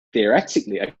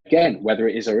 Theoretically, again, whether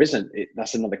it is or isn't,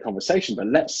 that's another conversation. But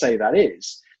let's say that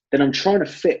is, then I'm trying to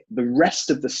fit the rest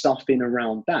of the stuff in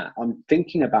around that. I'm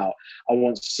thinking about, I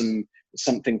want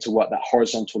something to work that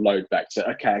horizontal load vector.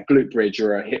 Okay, a glute bridge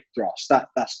or a hip thrust,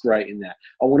 that's great in there.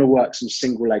 I want to work some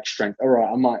single leg strength. All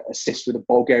right, I might assist with a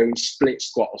Bulgarian split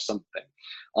squat or something.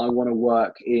 I want to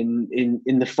work in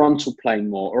the frontal plane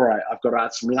more. All right, I've got to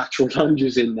add some lateral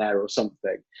lunges in there or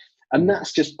something. And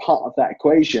that's just part of that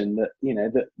equation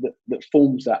that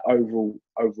forms that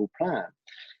overall plan.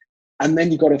 And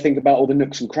then you've got to think about all the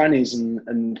nooks and crannies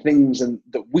and things and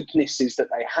the weaknesses that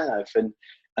they have. And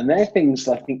they're things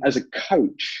that I think as a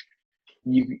coach,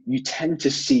 you tend to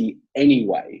see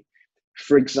anyway.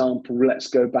 For example, let's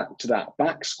go back to that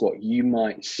back squat. You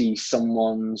might see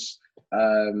someone's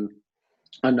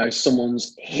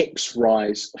hips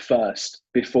rise first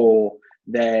before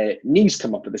their knees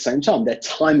come up at the same time. Their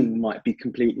timing might be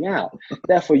completely out.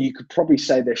 Therefore, you could probably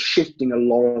say they're shifting a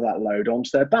lot of that load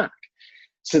onto their back.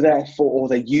 So therefore, or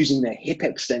they're using their hip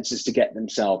extensors to get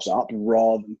themselves up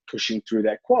rather than pushing through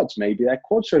their quads. Maybe their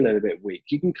quads are a little bit weak.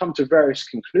 You can come to various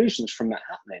conclusions from that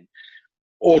happening.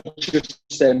 Or just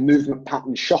their movement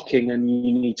pattern shocking and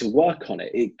you need to work on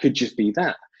it. It could just be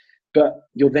that. But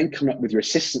you'll then come up with your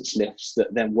assistance lifts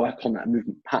that then work on that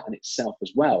movement pattern itself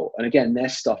as well. And again,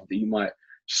 there's stuff that you might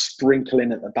sprinkle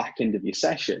in at the back end of your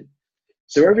session.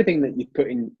 So everything that you put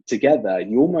in together,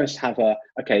 you almost have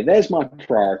okay, there's my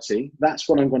priority. That's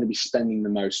what I'm going to be spending the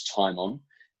most time on.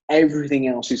 Everything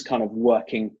else is kind of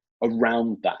working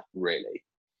around that, really.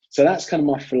 So that's kind of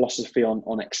my philosophy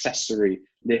on accessory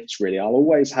lifts, really. I'll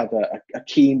always have a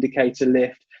key indicator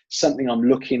lift, something I'm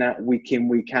looking at week in,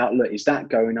 week out. Look, is that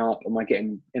going up? Am I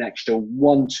getting an extra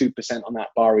 1-2% on that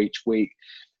bar each week?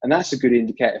 And that's a good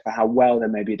indicator for how well they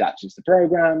may be adapting to the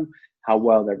program, how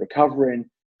well they're recovering,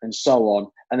 and so on.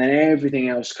 And then everything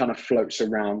else kind of floats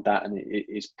around that and it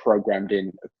is programmed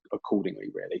in accordingly,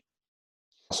 really.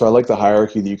 So I like the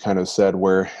hierarchy that you kind of said,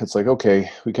 where it's like,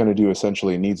 okay, we kind of do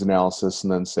essentially a needs analysis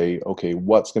and then say, okay,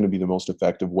 what's going to be the most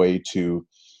effective way to,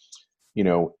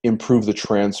 improve the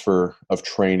transfer of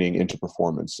training into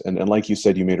performance. And like you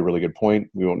said, you made a really good point.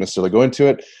 We won't necessarily go into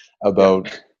it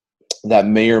about that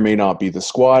may or may not be the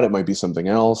squat. It might be something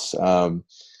else.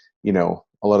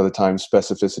 A lot of the time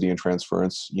specificity and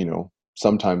transference,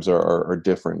 sometimes are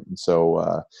different. And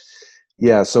so,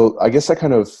 so I guess that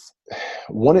kind of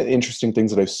one of the interesting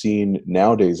things that I've seen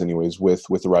nowadays, anyways, with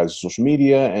the rise of social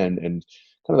media and kind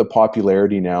of the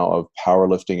popularity now of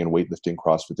powerlifting and weightlifting,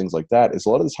 CrossFit, things like that, is a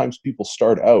lot of the times people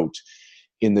start out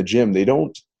in the gym. They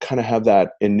don't kind of have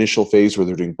that initial phase where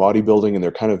they're doing bodybuilding and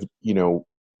they're kind of,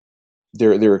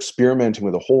 they're experimenting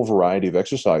with a whole variety of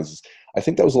exercises. I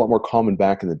think that was a lot more common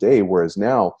back in the day, whereas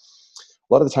now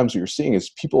a lot of the times what you're seeing is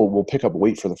people will pick up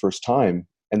weight for the first time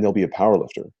and they'll be a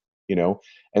powerlifter,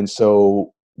 And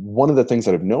so one of the things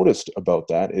that I've noticed about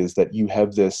that is that you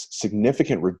have this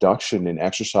significant reduction in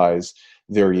exercise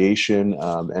variation,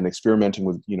 and experimenting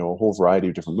with, a whole variety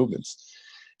of different movements.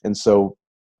 And so,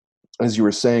 as you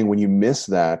were saying, when you miss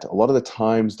that, a lot of the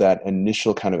times that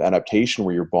initial kind of adaptation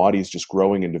where your body is just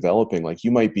growing and developing, like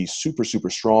you might be super, super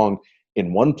strong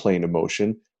in one plane of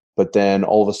motion, but then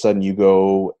all of a sudden you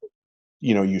go,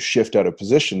 you shift out of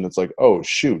position. It's like, oh,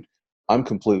 shoot, I'm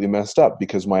completely messed up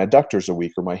because my adductors are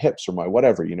weak or my hips or my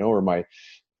whatever, or my,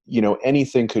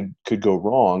 anything could go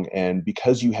wrong. And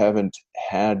because you haven't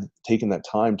taken that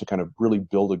time to kind of really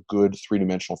build a good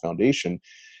three-dimensional foundation,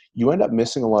 you end up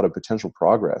missing a lot of potential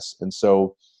progress. And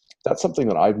so that's something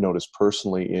that I've noticed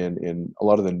personally in a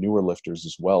lot of the newer lifters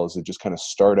as well, is they just kind of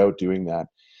start out doing that.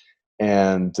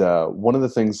 And one of the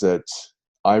things that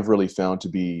I've really found to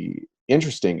be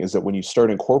interesting is that when you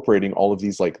start incorporating all of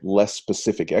these like less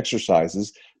specific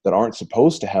exercises that aren't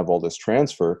supposed to have all this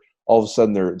transfer, all of a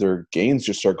sudden their gains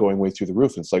just start going way through the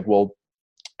roof. And it's like, well,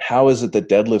 how is it that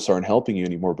deadlifts aren't helping you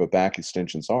anymore, but back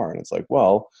extensions are? And it's like,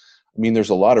 well, I mean, there's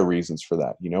a lot of reasons for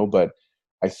that, but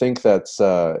I think that's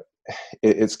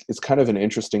it's kind of an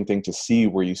interesting thing to see,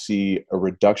 where you see a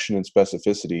reduction in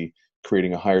specificity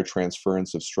creating a higher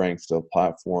transference of strength to the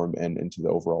platform and into the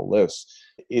overall lifts.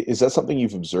 Is that something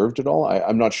you've observed at all?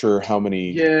 I'm not sure how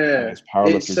many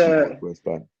powerlifters you work with,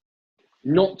 but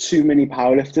not too many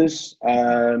powerlifters.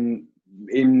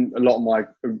 In a lot of my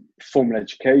formal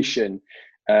education,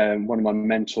 one of my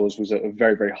mentors was a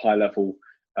very, very high level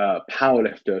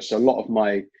powerlifter. So a lot of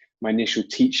my initial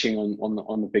teaching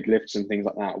on the big lifts and things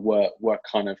like that were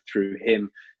kind of through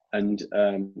him and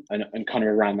kind of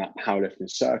around that powerlifting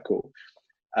circle.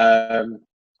 And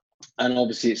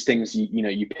obviously it's things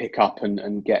you pick up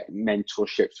and get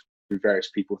mentorships through various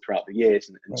people throughout the years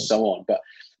and right. So on. But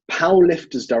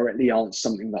powerlifters directly aren't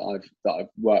something that I've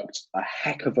worked a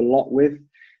heck of a lot with.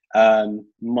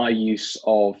 My use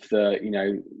of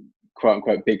the quote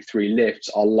unquote big three lifts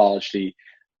are largely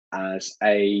as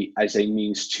a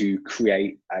means to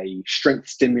create a strength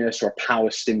stimulus or a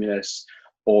power stimulus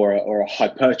or a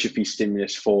hypertrophy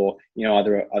stimulus for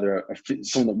either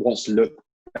someone that wants to look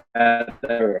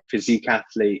better, a physique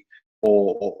athlete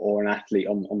or an athlete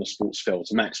on the sports field,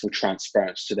 to maximal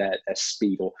transference to their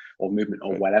speed or movement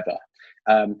or whatever.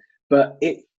 But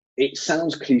it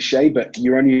sounds cliche, but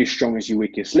you're only as strong as your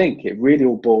weakest link. It really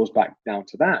all boils back down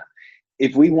to that.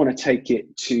 If we want to take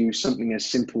it to something as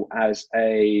simple as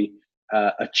a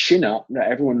chin-up,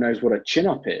 everyone knows what a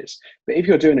chin-up is. But if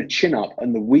you're doing a chin-up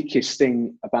and the weakest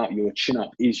thing about your chin-up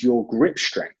is your grip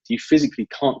strength, you physically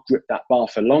can't grip that bar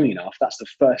for long enough, that's the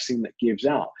first thing that gives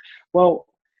out. Well,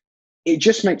 it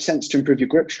just makes sense to improve your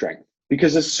grip strength,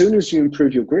 because as soon as you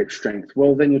improve your grip strength,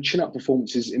 well, then your chin-up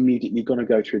performance is immediately going to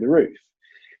go through the roof.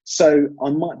 So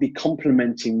I might be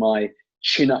complementing my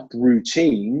chin-up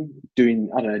routine, doing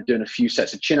a few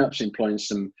sets of chin-ups, employing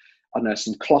some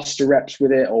cluster reps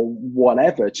with it or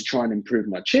whatever to try and improve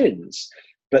my chins.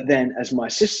 But then as my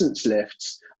assistance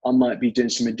lifts, I might be doing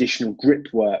some additional grip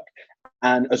work,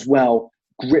 and as well,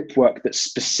 grip work that's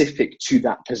specific to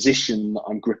that position that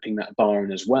I'm gripping that bar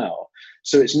in as well.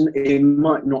 So it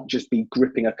might not just be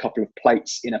gripping a couple of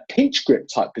plates in a pinch grip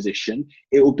type position.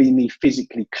 It will be me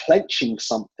physically clenching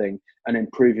something and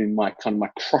improving my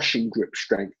crushing grip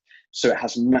strength, so it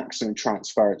has maximum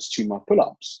transference to my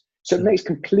pull-ups. So it makes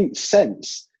complete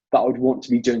sense that I would want to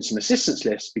be doing some assistance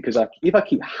lifts, because if I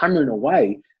keep hammering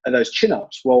away at those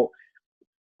chin-ups, well,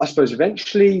 I suppose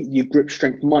eventually your grip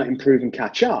strength might improve and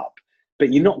catch up,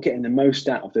 but you're not getting the most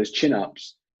out of those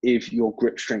chin-ups if your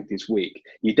grip strength is weak.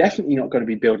 You're definitely not going to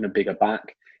be building a bigger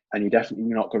back, and you're definitely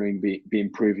not going to be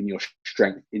improving your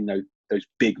strength in those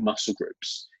big muscle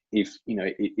groups. If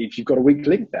you've got a weak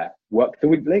link there, work the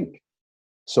weak link.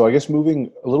 So I guess moving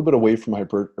a little bit away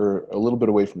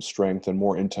from strength and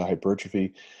more into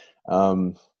hypertrophy,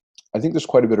 I think there's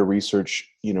quite a bit of research,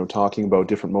 talking about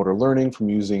different motor learning from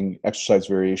using exercise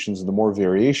variations. And the more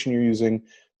variation you're using,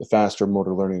 the faster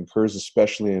motor learning occurs,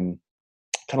 especially in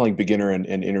kind of like beginner and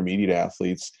intermediate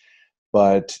athletes.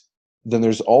 But then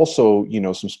there's also,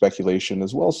 some speculation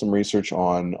as well as some research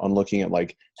on looking at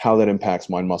like how that impacts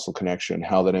mind-muscle connection,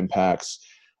 how that impacts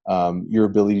your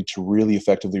ability to really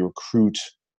effectively recruit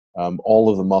all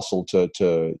of the muscle to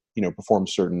perform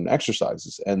certain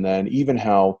exercises. And then even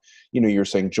how, you're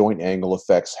saying joint angle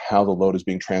affects how the load is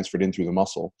being transferred in through the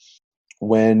muscle.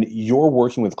 When you're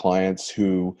working with clients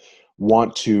who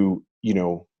want to,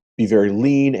 be very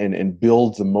lean and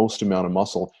build the most amount of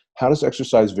muscle, how does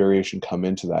exercise variation come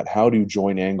into that? How do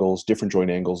different joint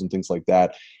angles and things like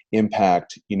that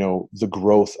impact, the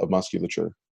growth of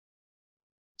musculature?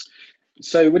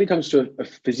 So when it comes to a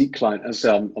physique client, as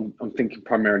I'm thinking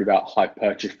primarily about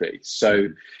hypertrophy. So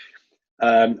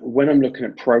when I'm looking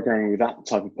at programming with that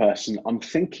type of person, I'm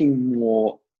thinking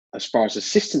more as far as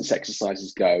assistance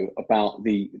exercises go about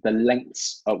the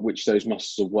lengths at which those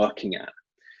muscles are working at.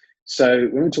 So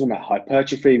when we're talking about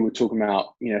hypertrophy, we're talking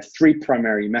about three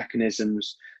primary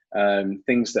mechanisms,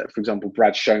 things that, for example,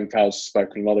 Brad Schoenfeld's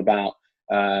spoken a lot about.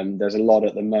 There's a lot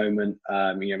at the moment,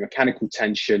 mechanical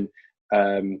tension.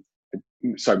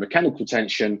 Mechanical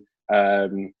tension.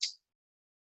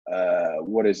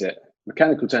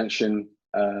 Mechanical tension,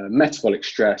 metabolic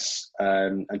stress,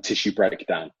 and tissue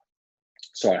breakdown.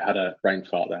 Sorry, I had a brain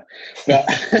fart there. But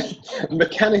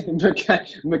mechanical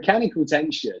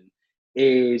tension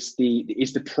is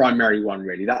the primary one,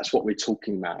 really. That's what we're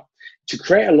talking about. To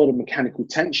create a lot of mechanical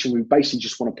tension, we basically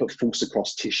just want to put force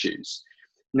across tissues.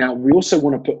 Now, we also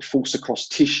want to put force across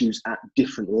tissues at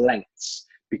different lengths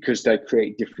because they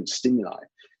create different stimuli.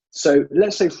 So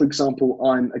let's say, for example,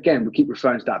 we keep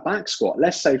referring to that back squat.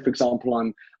 Let's say, for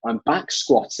example, I'm back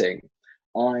squatting.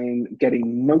 I'm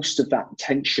getting most of that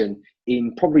tension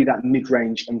in probably that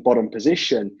mid-range and bottom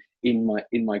position in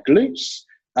my glutes.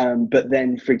 But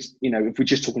then, if we're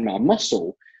just talking about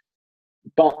muscle,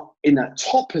 but in that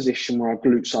top position where our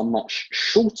glutes are much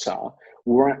shorter,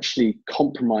 we're actually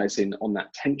compromising on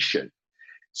that tension.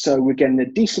 So we're getting a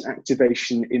decent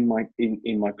activation in my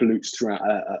glutes throughout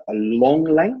a long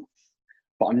length,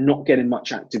 but I'm not getting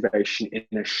much activation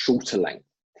in a shorter length.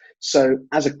 So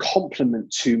as a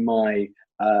complement to my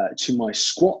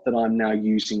squat that I'm now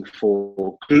using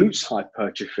for glutes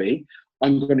hypertrophy,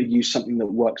 I'm going to use something that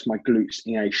works my glutes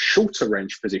in a shorter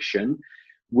range position,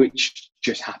 which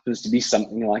just happens to be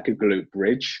something like a glute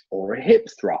bridge or a hip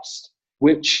thrust,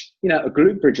 which, a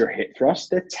glute bridge or a hip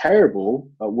thrust, they're terrible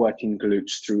at working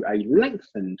glutes through a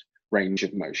lengthened range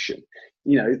of motion.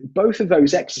 Both of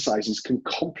those exercises can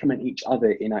complement each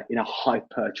other in a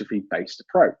hypertrophy based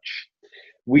approach.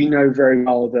 We know very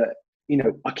well that,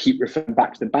 I keep referring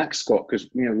back to the back squat because,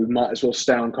 we might as well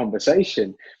stay on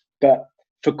conversation, but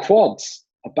for quads,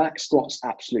 a back squat's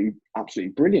absolutely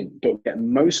brilliant, but we get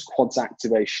most quads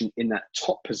activation in that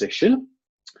top position.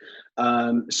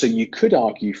 So you could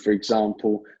argue, for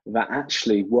example, that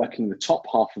actually working the top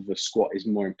half of the squat is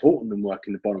more important than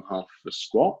working the bottom half of the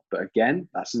squat. But again,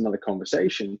 that's another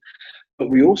conversation.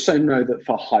 But we also know that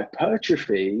for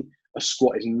hypertrophy, a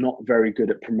squat is not very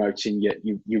good at promoting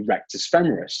your rectus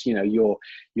femoris,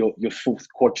 your fourth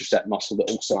quadricep muscle that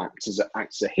also acts as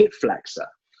a hip flexor.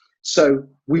 So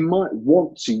we might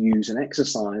want to use an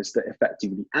exercise that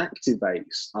effectively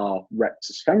activates our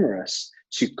rectus femoris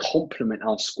to complement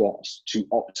our squats to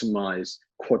optimize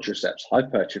quadriceps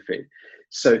hypertrophy.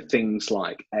 So things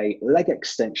like a leg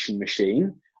extension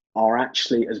machine are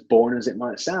actually, as boring as it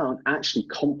might sound, actually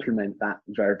complement that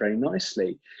very, very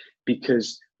nicely,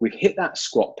 because we've hit that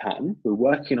squat pattern, we're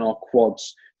working our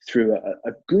quads through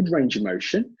a good range of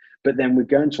motion, but then we're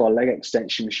going to our leg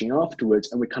extension machine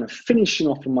afterwards and we're kind of finishing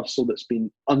off a muscle that's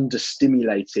been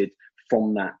understimulated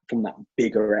from that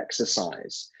bigger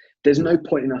exercise. There's no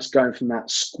point in us going from that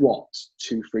squat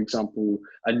to, for example,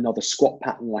 another squat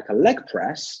pattern like a leg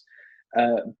press,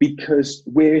 because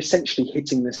we're essentially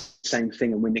hitting the same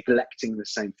thing and we're neglecting the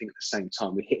same thing at the same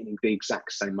time. We're hitting the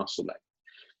exact same muscle length.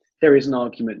 There is an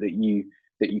argument that you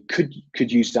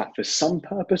could use that for some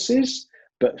purposes,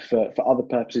 but for other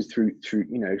purposes, through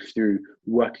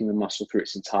working the muscle through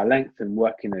its entire length and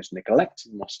working those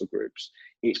neglected muscle groups,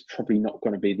 it's probably not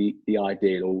going to be the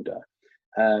ideal order.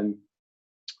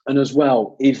 And as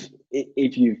well, if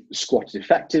you've squatted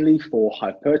effectively for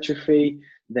hypertrophy,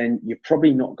 then you're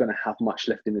probably not going to have much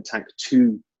left in the tank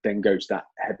to then go to that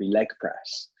heavy leg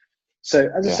press.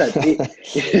 So as I said,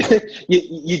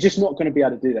 you're just not going to be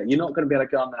able to do that. You're not going to be able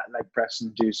to go on that leg press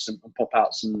and pop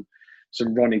out some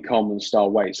Ronnie Coleman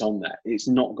style weights on there. It's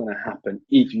not going to happen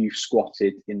if you've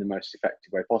squatted in the most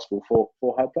effective way possible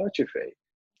for hypertrophy.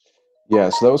 Yeah,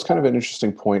 so that was kind of an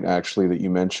interesting point actually that you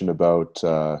mentioned about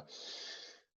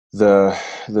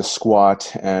the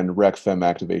squat and rec fem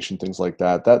activation, things like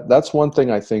that. That's one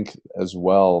thing I think as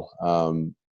well.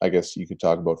 I guess you could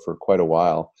talk about for quite a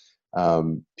while.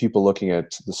 people looking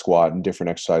at the squat and different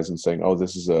exercises and saying, oh,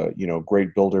 this is a,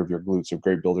 great builder of your glutes, a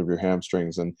great builder of your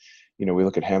hamstrings. And, we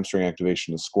look at hamstring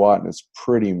activation in the squat and it's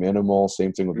pretty minimal.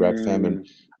 Same thing with rec fem. And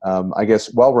I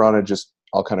guess while we're on it,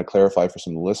 I'll kind of clarify for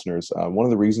some of the listeners. One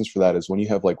of the reasons for that is when you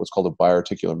have like what's called a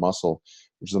biarticular muscle,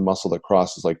 which is a muscle that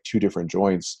crosses like two different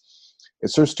joints, it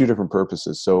serves two different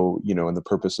purposes. So, in the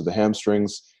purpose of the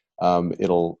hamstrings,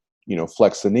 it'll,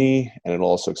 flex the knee and it'll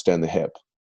also extend the hip.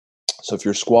 So if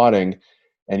you're squatting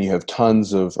and you have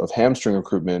tons of hamstring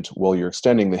recruitment, well, you're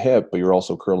extending the hip, but you're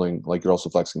also curling, like you're also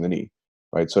flexing the knee,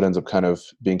 right? So it ends up kind of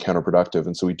being counterproductive.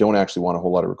 And so we don't actually want a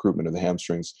whole lot of recruitment of the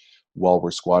hamstrings while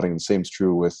we're squatting. And the same's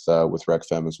true with rec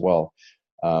fem as well,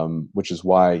 which is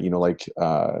why,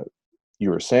 you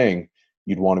were saying,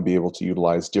 you'd want to be able to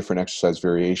utilize different exercise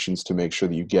variations to make sure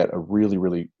that you get a really,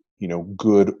 really,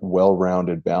 good,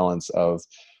 well-rounded balance of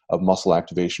muscle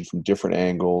activation from different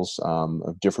angles,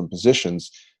 of different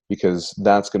positions, because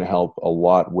that's going to help a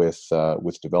lot with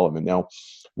development. Now,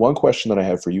 one question that I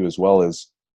have for you as well is,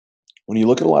 when you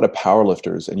look at a lot of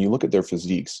powerlifters and you look at their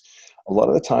physiques, a lot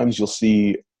of the times you'll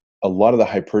see a lot of the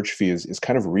hypertrophy is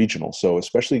kind of regional. So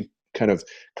especially kind of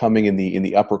coming in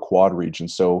the upper quad region.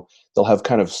 So they'll have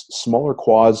kind of smaller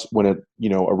quads when it,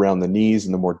 around the knees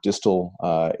and the more distal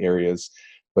areas.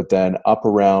 But then up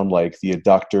around like the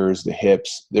adductors, the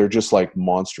hips, they're just like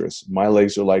monstrous. My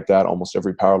legs are like that. Almost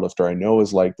every powerlifter I know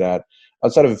is like that,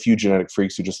 outside of a few genetic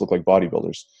freaks who just look like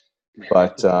bodybuilders.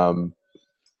 But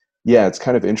yeah, it's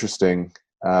kind of interesting.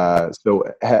 So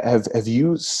have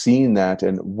you seen that,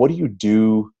 and what do you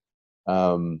do,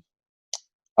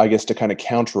 I guess, to kind of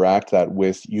counteract that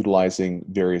with utilizing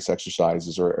various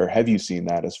exercises, or have you seen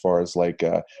that as far as like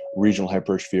regional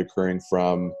hypertrophy occurring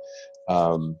from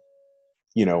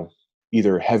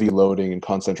either heavy loading and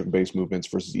concentric base movements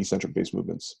versus eccentric base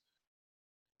movements?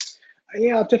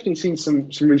 Yeah, I've definitely seen some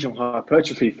regional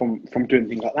hypertrophy from doing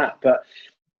things like that. But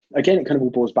again, it kind of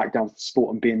all boils back down to the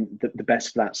sport and being the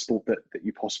best for that sport that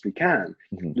you possibly can.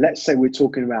 Mm-hmm. Let's say we're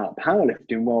talking about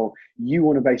powerlifting. Well, you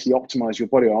want to basically optimize your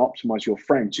body or optimize your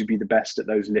frame to be the best at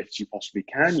those lifts you possibly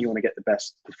can. You want to get the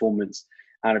best performance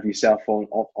out of yourself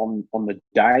on the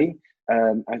day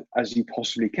as you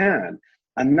possibly can.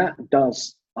 And that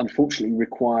does, unfortunately,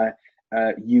 require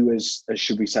you as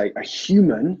should we say, a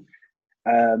human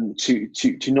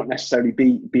to not necessarily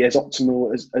be as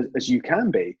optimal as you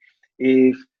can be.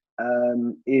 If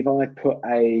I put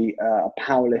a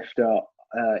powerlifter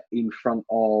in front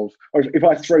of, or if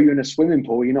I throw you in a swimming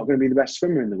pool, you're not going to be the best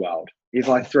swimmer in the world. If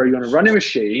I throw you on a running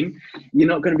machine, you're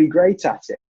not going to be great at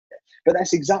it. But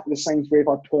that's exactly the same for if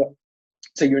I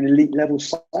say you're an elite level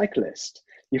cyclist.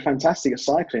 You're fantastic at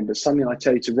cycling, but suddenly I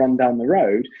tell you to run down the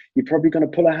road, you're probably going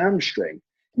to pull a hamstring.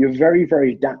 You're very,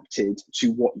 very adapted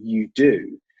to what you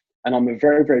do. And I'm a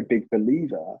very, very big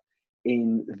believer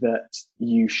in that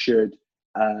you should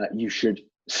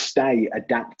stay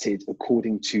adapted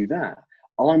according to that.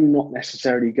 I'm not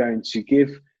necessarily going to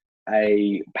give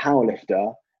a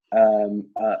powerlifter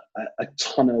a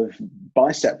ton of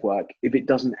bicep work if it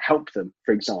doesn't help them,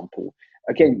 for example.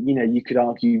 Again, you could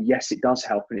argue, yes, it does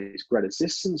help and it's great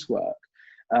resistance work.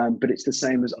 But it's the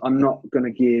same as I'm not going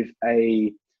to give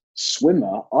a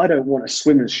swimmer, I don't want a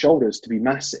swimmer's shoulders to be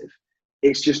massive.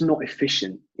 It's just not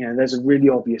efficient. There's a really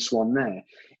obvious one there.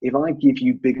 If I give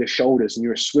you bigger shoulders and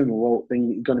you're a swimmer, well,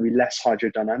 then you're going to be less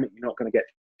hydrodynamic. You're not going to get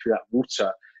through that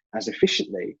water as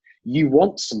efficiently. You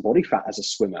want some body fat as a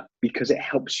swimmer because it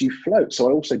helps you float. So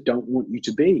I also don't want you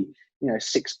to be,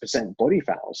 6% body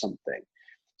fat or something.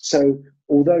 So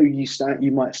although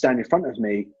you might stand in front of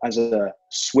me as a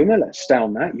swimmer, let's stay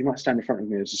on that. You might stand in front of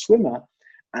me as a swimmer,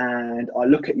 and I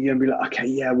look at you and be like, okay,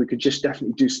 yeah, we could just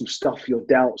definitely do some stuff for your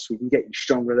delts. We can get you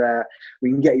stronger there.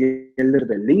 We can get you a little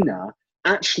bit leaner.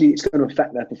 Actually, it's going to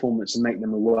affect their performance and make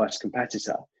them a worse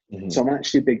competitor. Mm-hmm. So I'm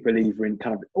actually a big believer in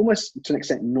kind of almost to an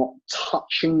extent not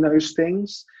touching those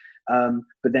things.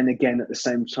 But then again, at the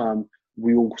same time,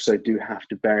 we also do have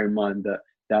to bear in mind that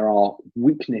there are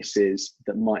weaknesses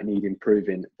that might need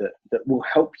improving that will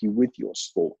help you with your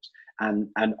sport and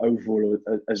overall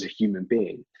as a human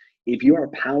being. If you're a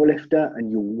powerlifter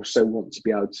and you also want to be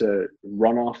able to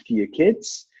run after your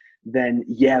kids, then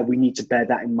yeah, we need to bear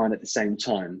that in mind at the same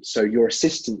time. So your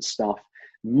assistant stuff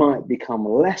might become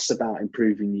less about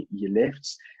improving your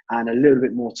lifts and a little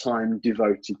bit more time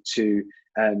devoted to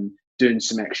doing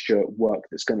some extra work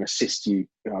that's going to assist you,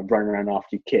 running around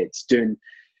after your kids, doing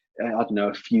I don't know,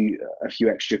 a few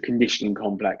extra conditioning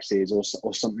complexes or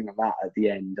something like that at the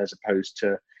end, as opposed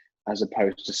to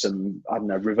some, I don't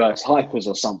know, reverse hypers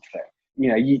or something.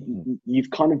 You've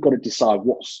kind of got to decide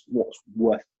what's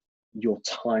worth your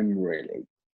time really,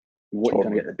 what You're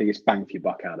going to get the biggest bang for your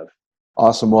buck out of.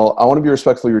 Awesome. Well, I want to be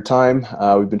respectful of your time.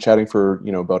 We've been chatting for,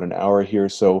 about an hour here.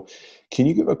 So can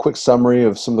you give a quick summary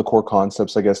of some of the core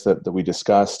concepts, I guess, that we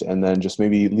discussed, and then just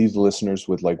maybe leave the listeners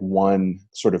with like one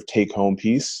sort of take home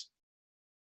piece?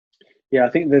 Yeah, I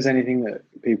think if there's anything that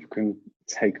people can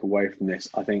take away from this,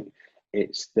 I think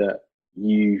it's that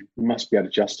you must be able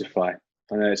to justify.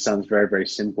 I know it sounds very, very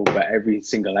simple, but every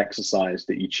single exercise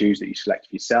that you choose, that you select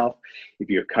for yourself, if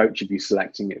you're a coach, if you're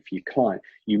selecting it for your client,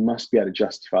 you must be able to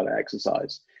justify that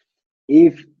exercise.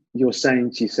 If you're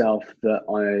saying to yourself that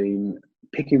I'm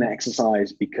picking that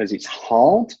exercise because it's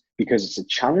hard, because it's a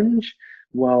challenge,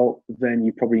 well, then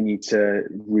you probably need to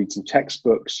read some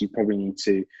textbooks. You probably need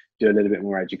to do a little bit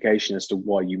more education as to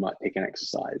why you might pick an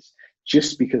exercise.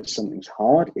 Just because something's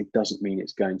hard, it doesn't mean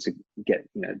it's going to get,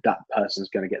 that person's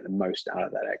going to get the most out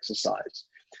of that exercise.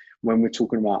 When we're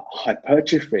talking about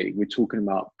hypertrophy, we're talking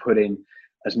about putting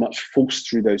as much force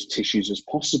through those tissues as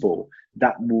possible.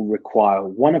 That will require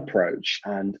one approach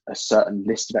and a certain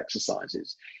list of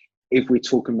exercises. If we're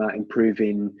talking about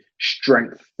improving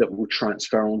strength that will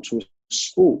transfer onto a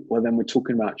sport, well, then we're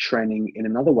talking about training in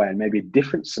another way and maybe a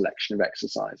different selection of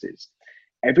exercises.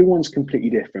 Everyone's completely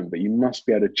different, but you must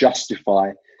be able to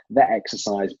justify that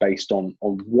exercise based on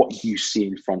what you see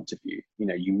in front of you.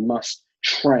 You must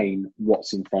train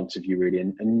what's in front of you really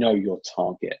and know your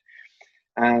target.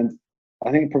 And I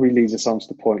think it probably leads us on to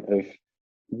the point of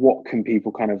what can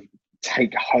people kind of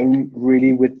take home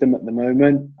really with them at the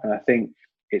moment. And I think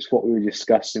it's what we were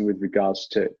discussing with regards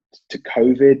to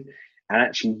COVID, and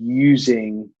actually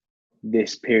using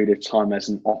this period of time as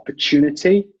an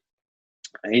opportunity.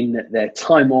 In their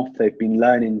time off, they've been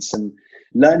learning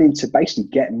to basically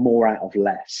get more out of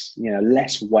less,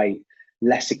 less weight,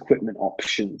 less equipment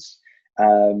options,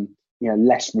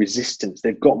 less resistance.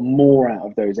 They've got more out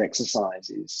of those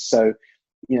exercises. So,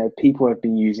 people have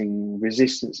been using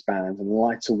resistance bands and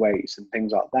lighter weights and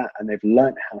things like that, and they've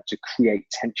learned how to create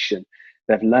tension.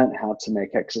 They've learned how to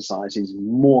make exercises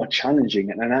more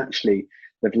challenging, and then actually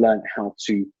they've learned how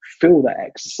to feel that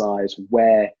exercise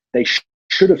where they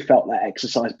should have felt that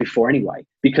exercise before anyway,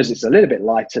 because it's a little bit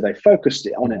lighter. They focused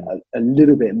it on it a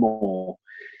little bit more.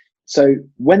 So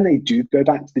when they do go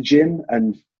back to the gym,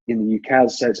 and in the UK,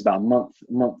 as I say, it's about a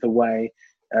month away,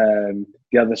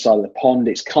 the other side of the pond,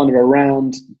 it's kind of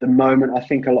around the moment I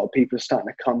think a lot of people are starting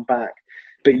to come back.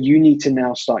 But you need to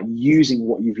now start using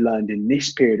what you've learned in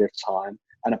this period of time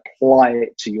and apply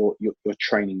it to your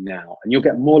training now. And you'll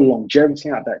get more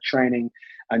longevity out of that training,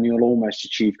 and you'll almost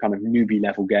achieve kind of newbie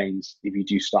level gains if you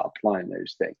do start applying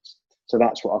those things. So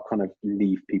that's what I'll kind of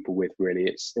leave people with really.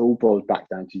 It all boils back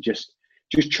down to just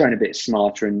train a bit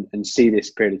smarter and see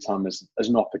this period of time as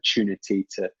an opportunity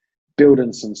to build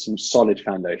on some solid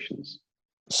foundations.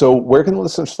 So where can the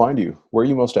listeners find you? Where are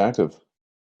you most active?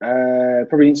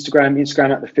 Probably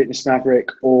Instagram at The Fitness Maverick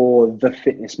or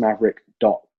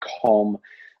thefitnessmaverick.com.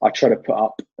 I try to put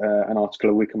up an article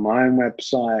a week on my own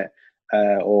website,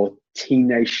 or T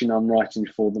Nation I'm writing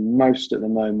for the most at the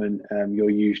moment. You'll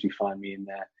usually find me in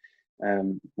there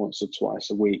once or twice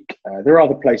a week. There are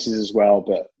other places as well,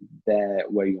 but they're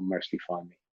where you'll mostly find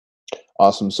me.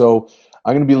 Awesome. So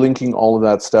I'm going to be linking all of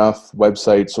that stuff,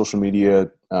 website, social media,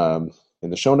 in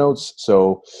the show notes.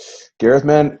 So Gareth,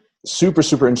 man, super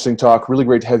interesting talk. Really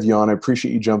great to have you on. I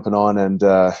appreciate you jumping on and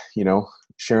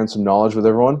sharing some knowledge with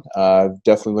everyone. I've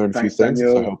definitely learned a few things.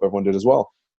 So I hope everyone did as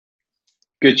well.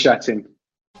 Good chatting.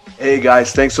 Hey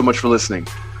guys, thanks so much for listening.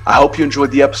 I hope you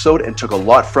enjoyed the episode and took a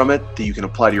lot from it that you can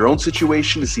apply to your own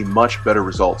situation to see much better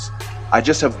results. I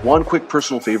just have one quick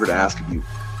personal favor to ask of you.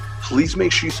 Please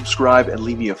make sure you subscribe and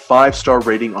leave me a 5-star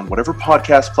rating on whatever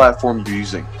podcast platform you're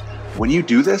using. When you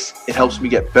do this, it helps me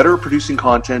get better at producing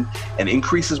content and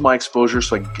increases my exposure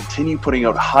so I can continue putting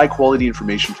out high quality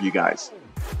information for you guys.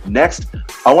 Next,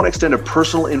 I want to extend a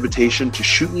personal invitation to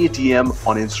shoot me a DM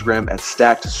on Instagram at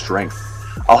Stacked Strength.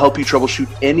 I'll help you troubleshoot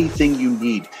anything you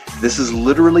need. This is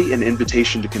literally an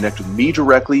invitation to connect with me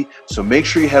directly, so make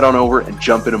sure you head on over and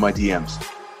jump into my DMs.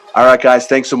 All right, guys,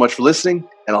 thanks so much for listening,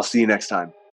 and I'll see you next time.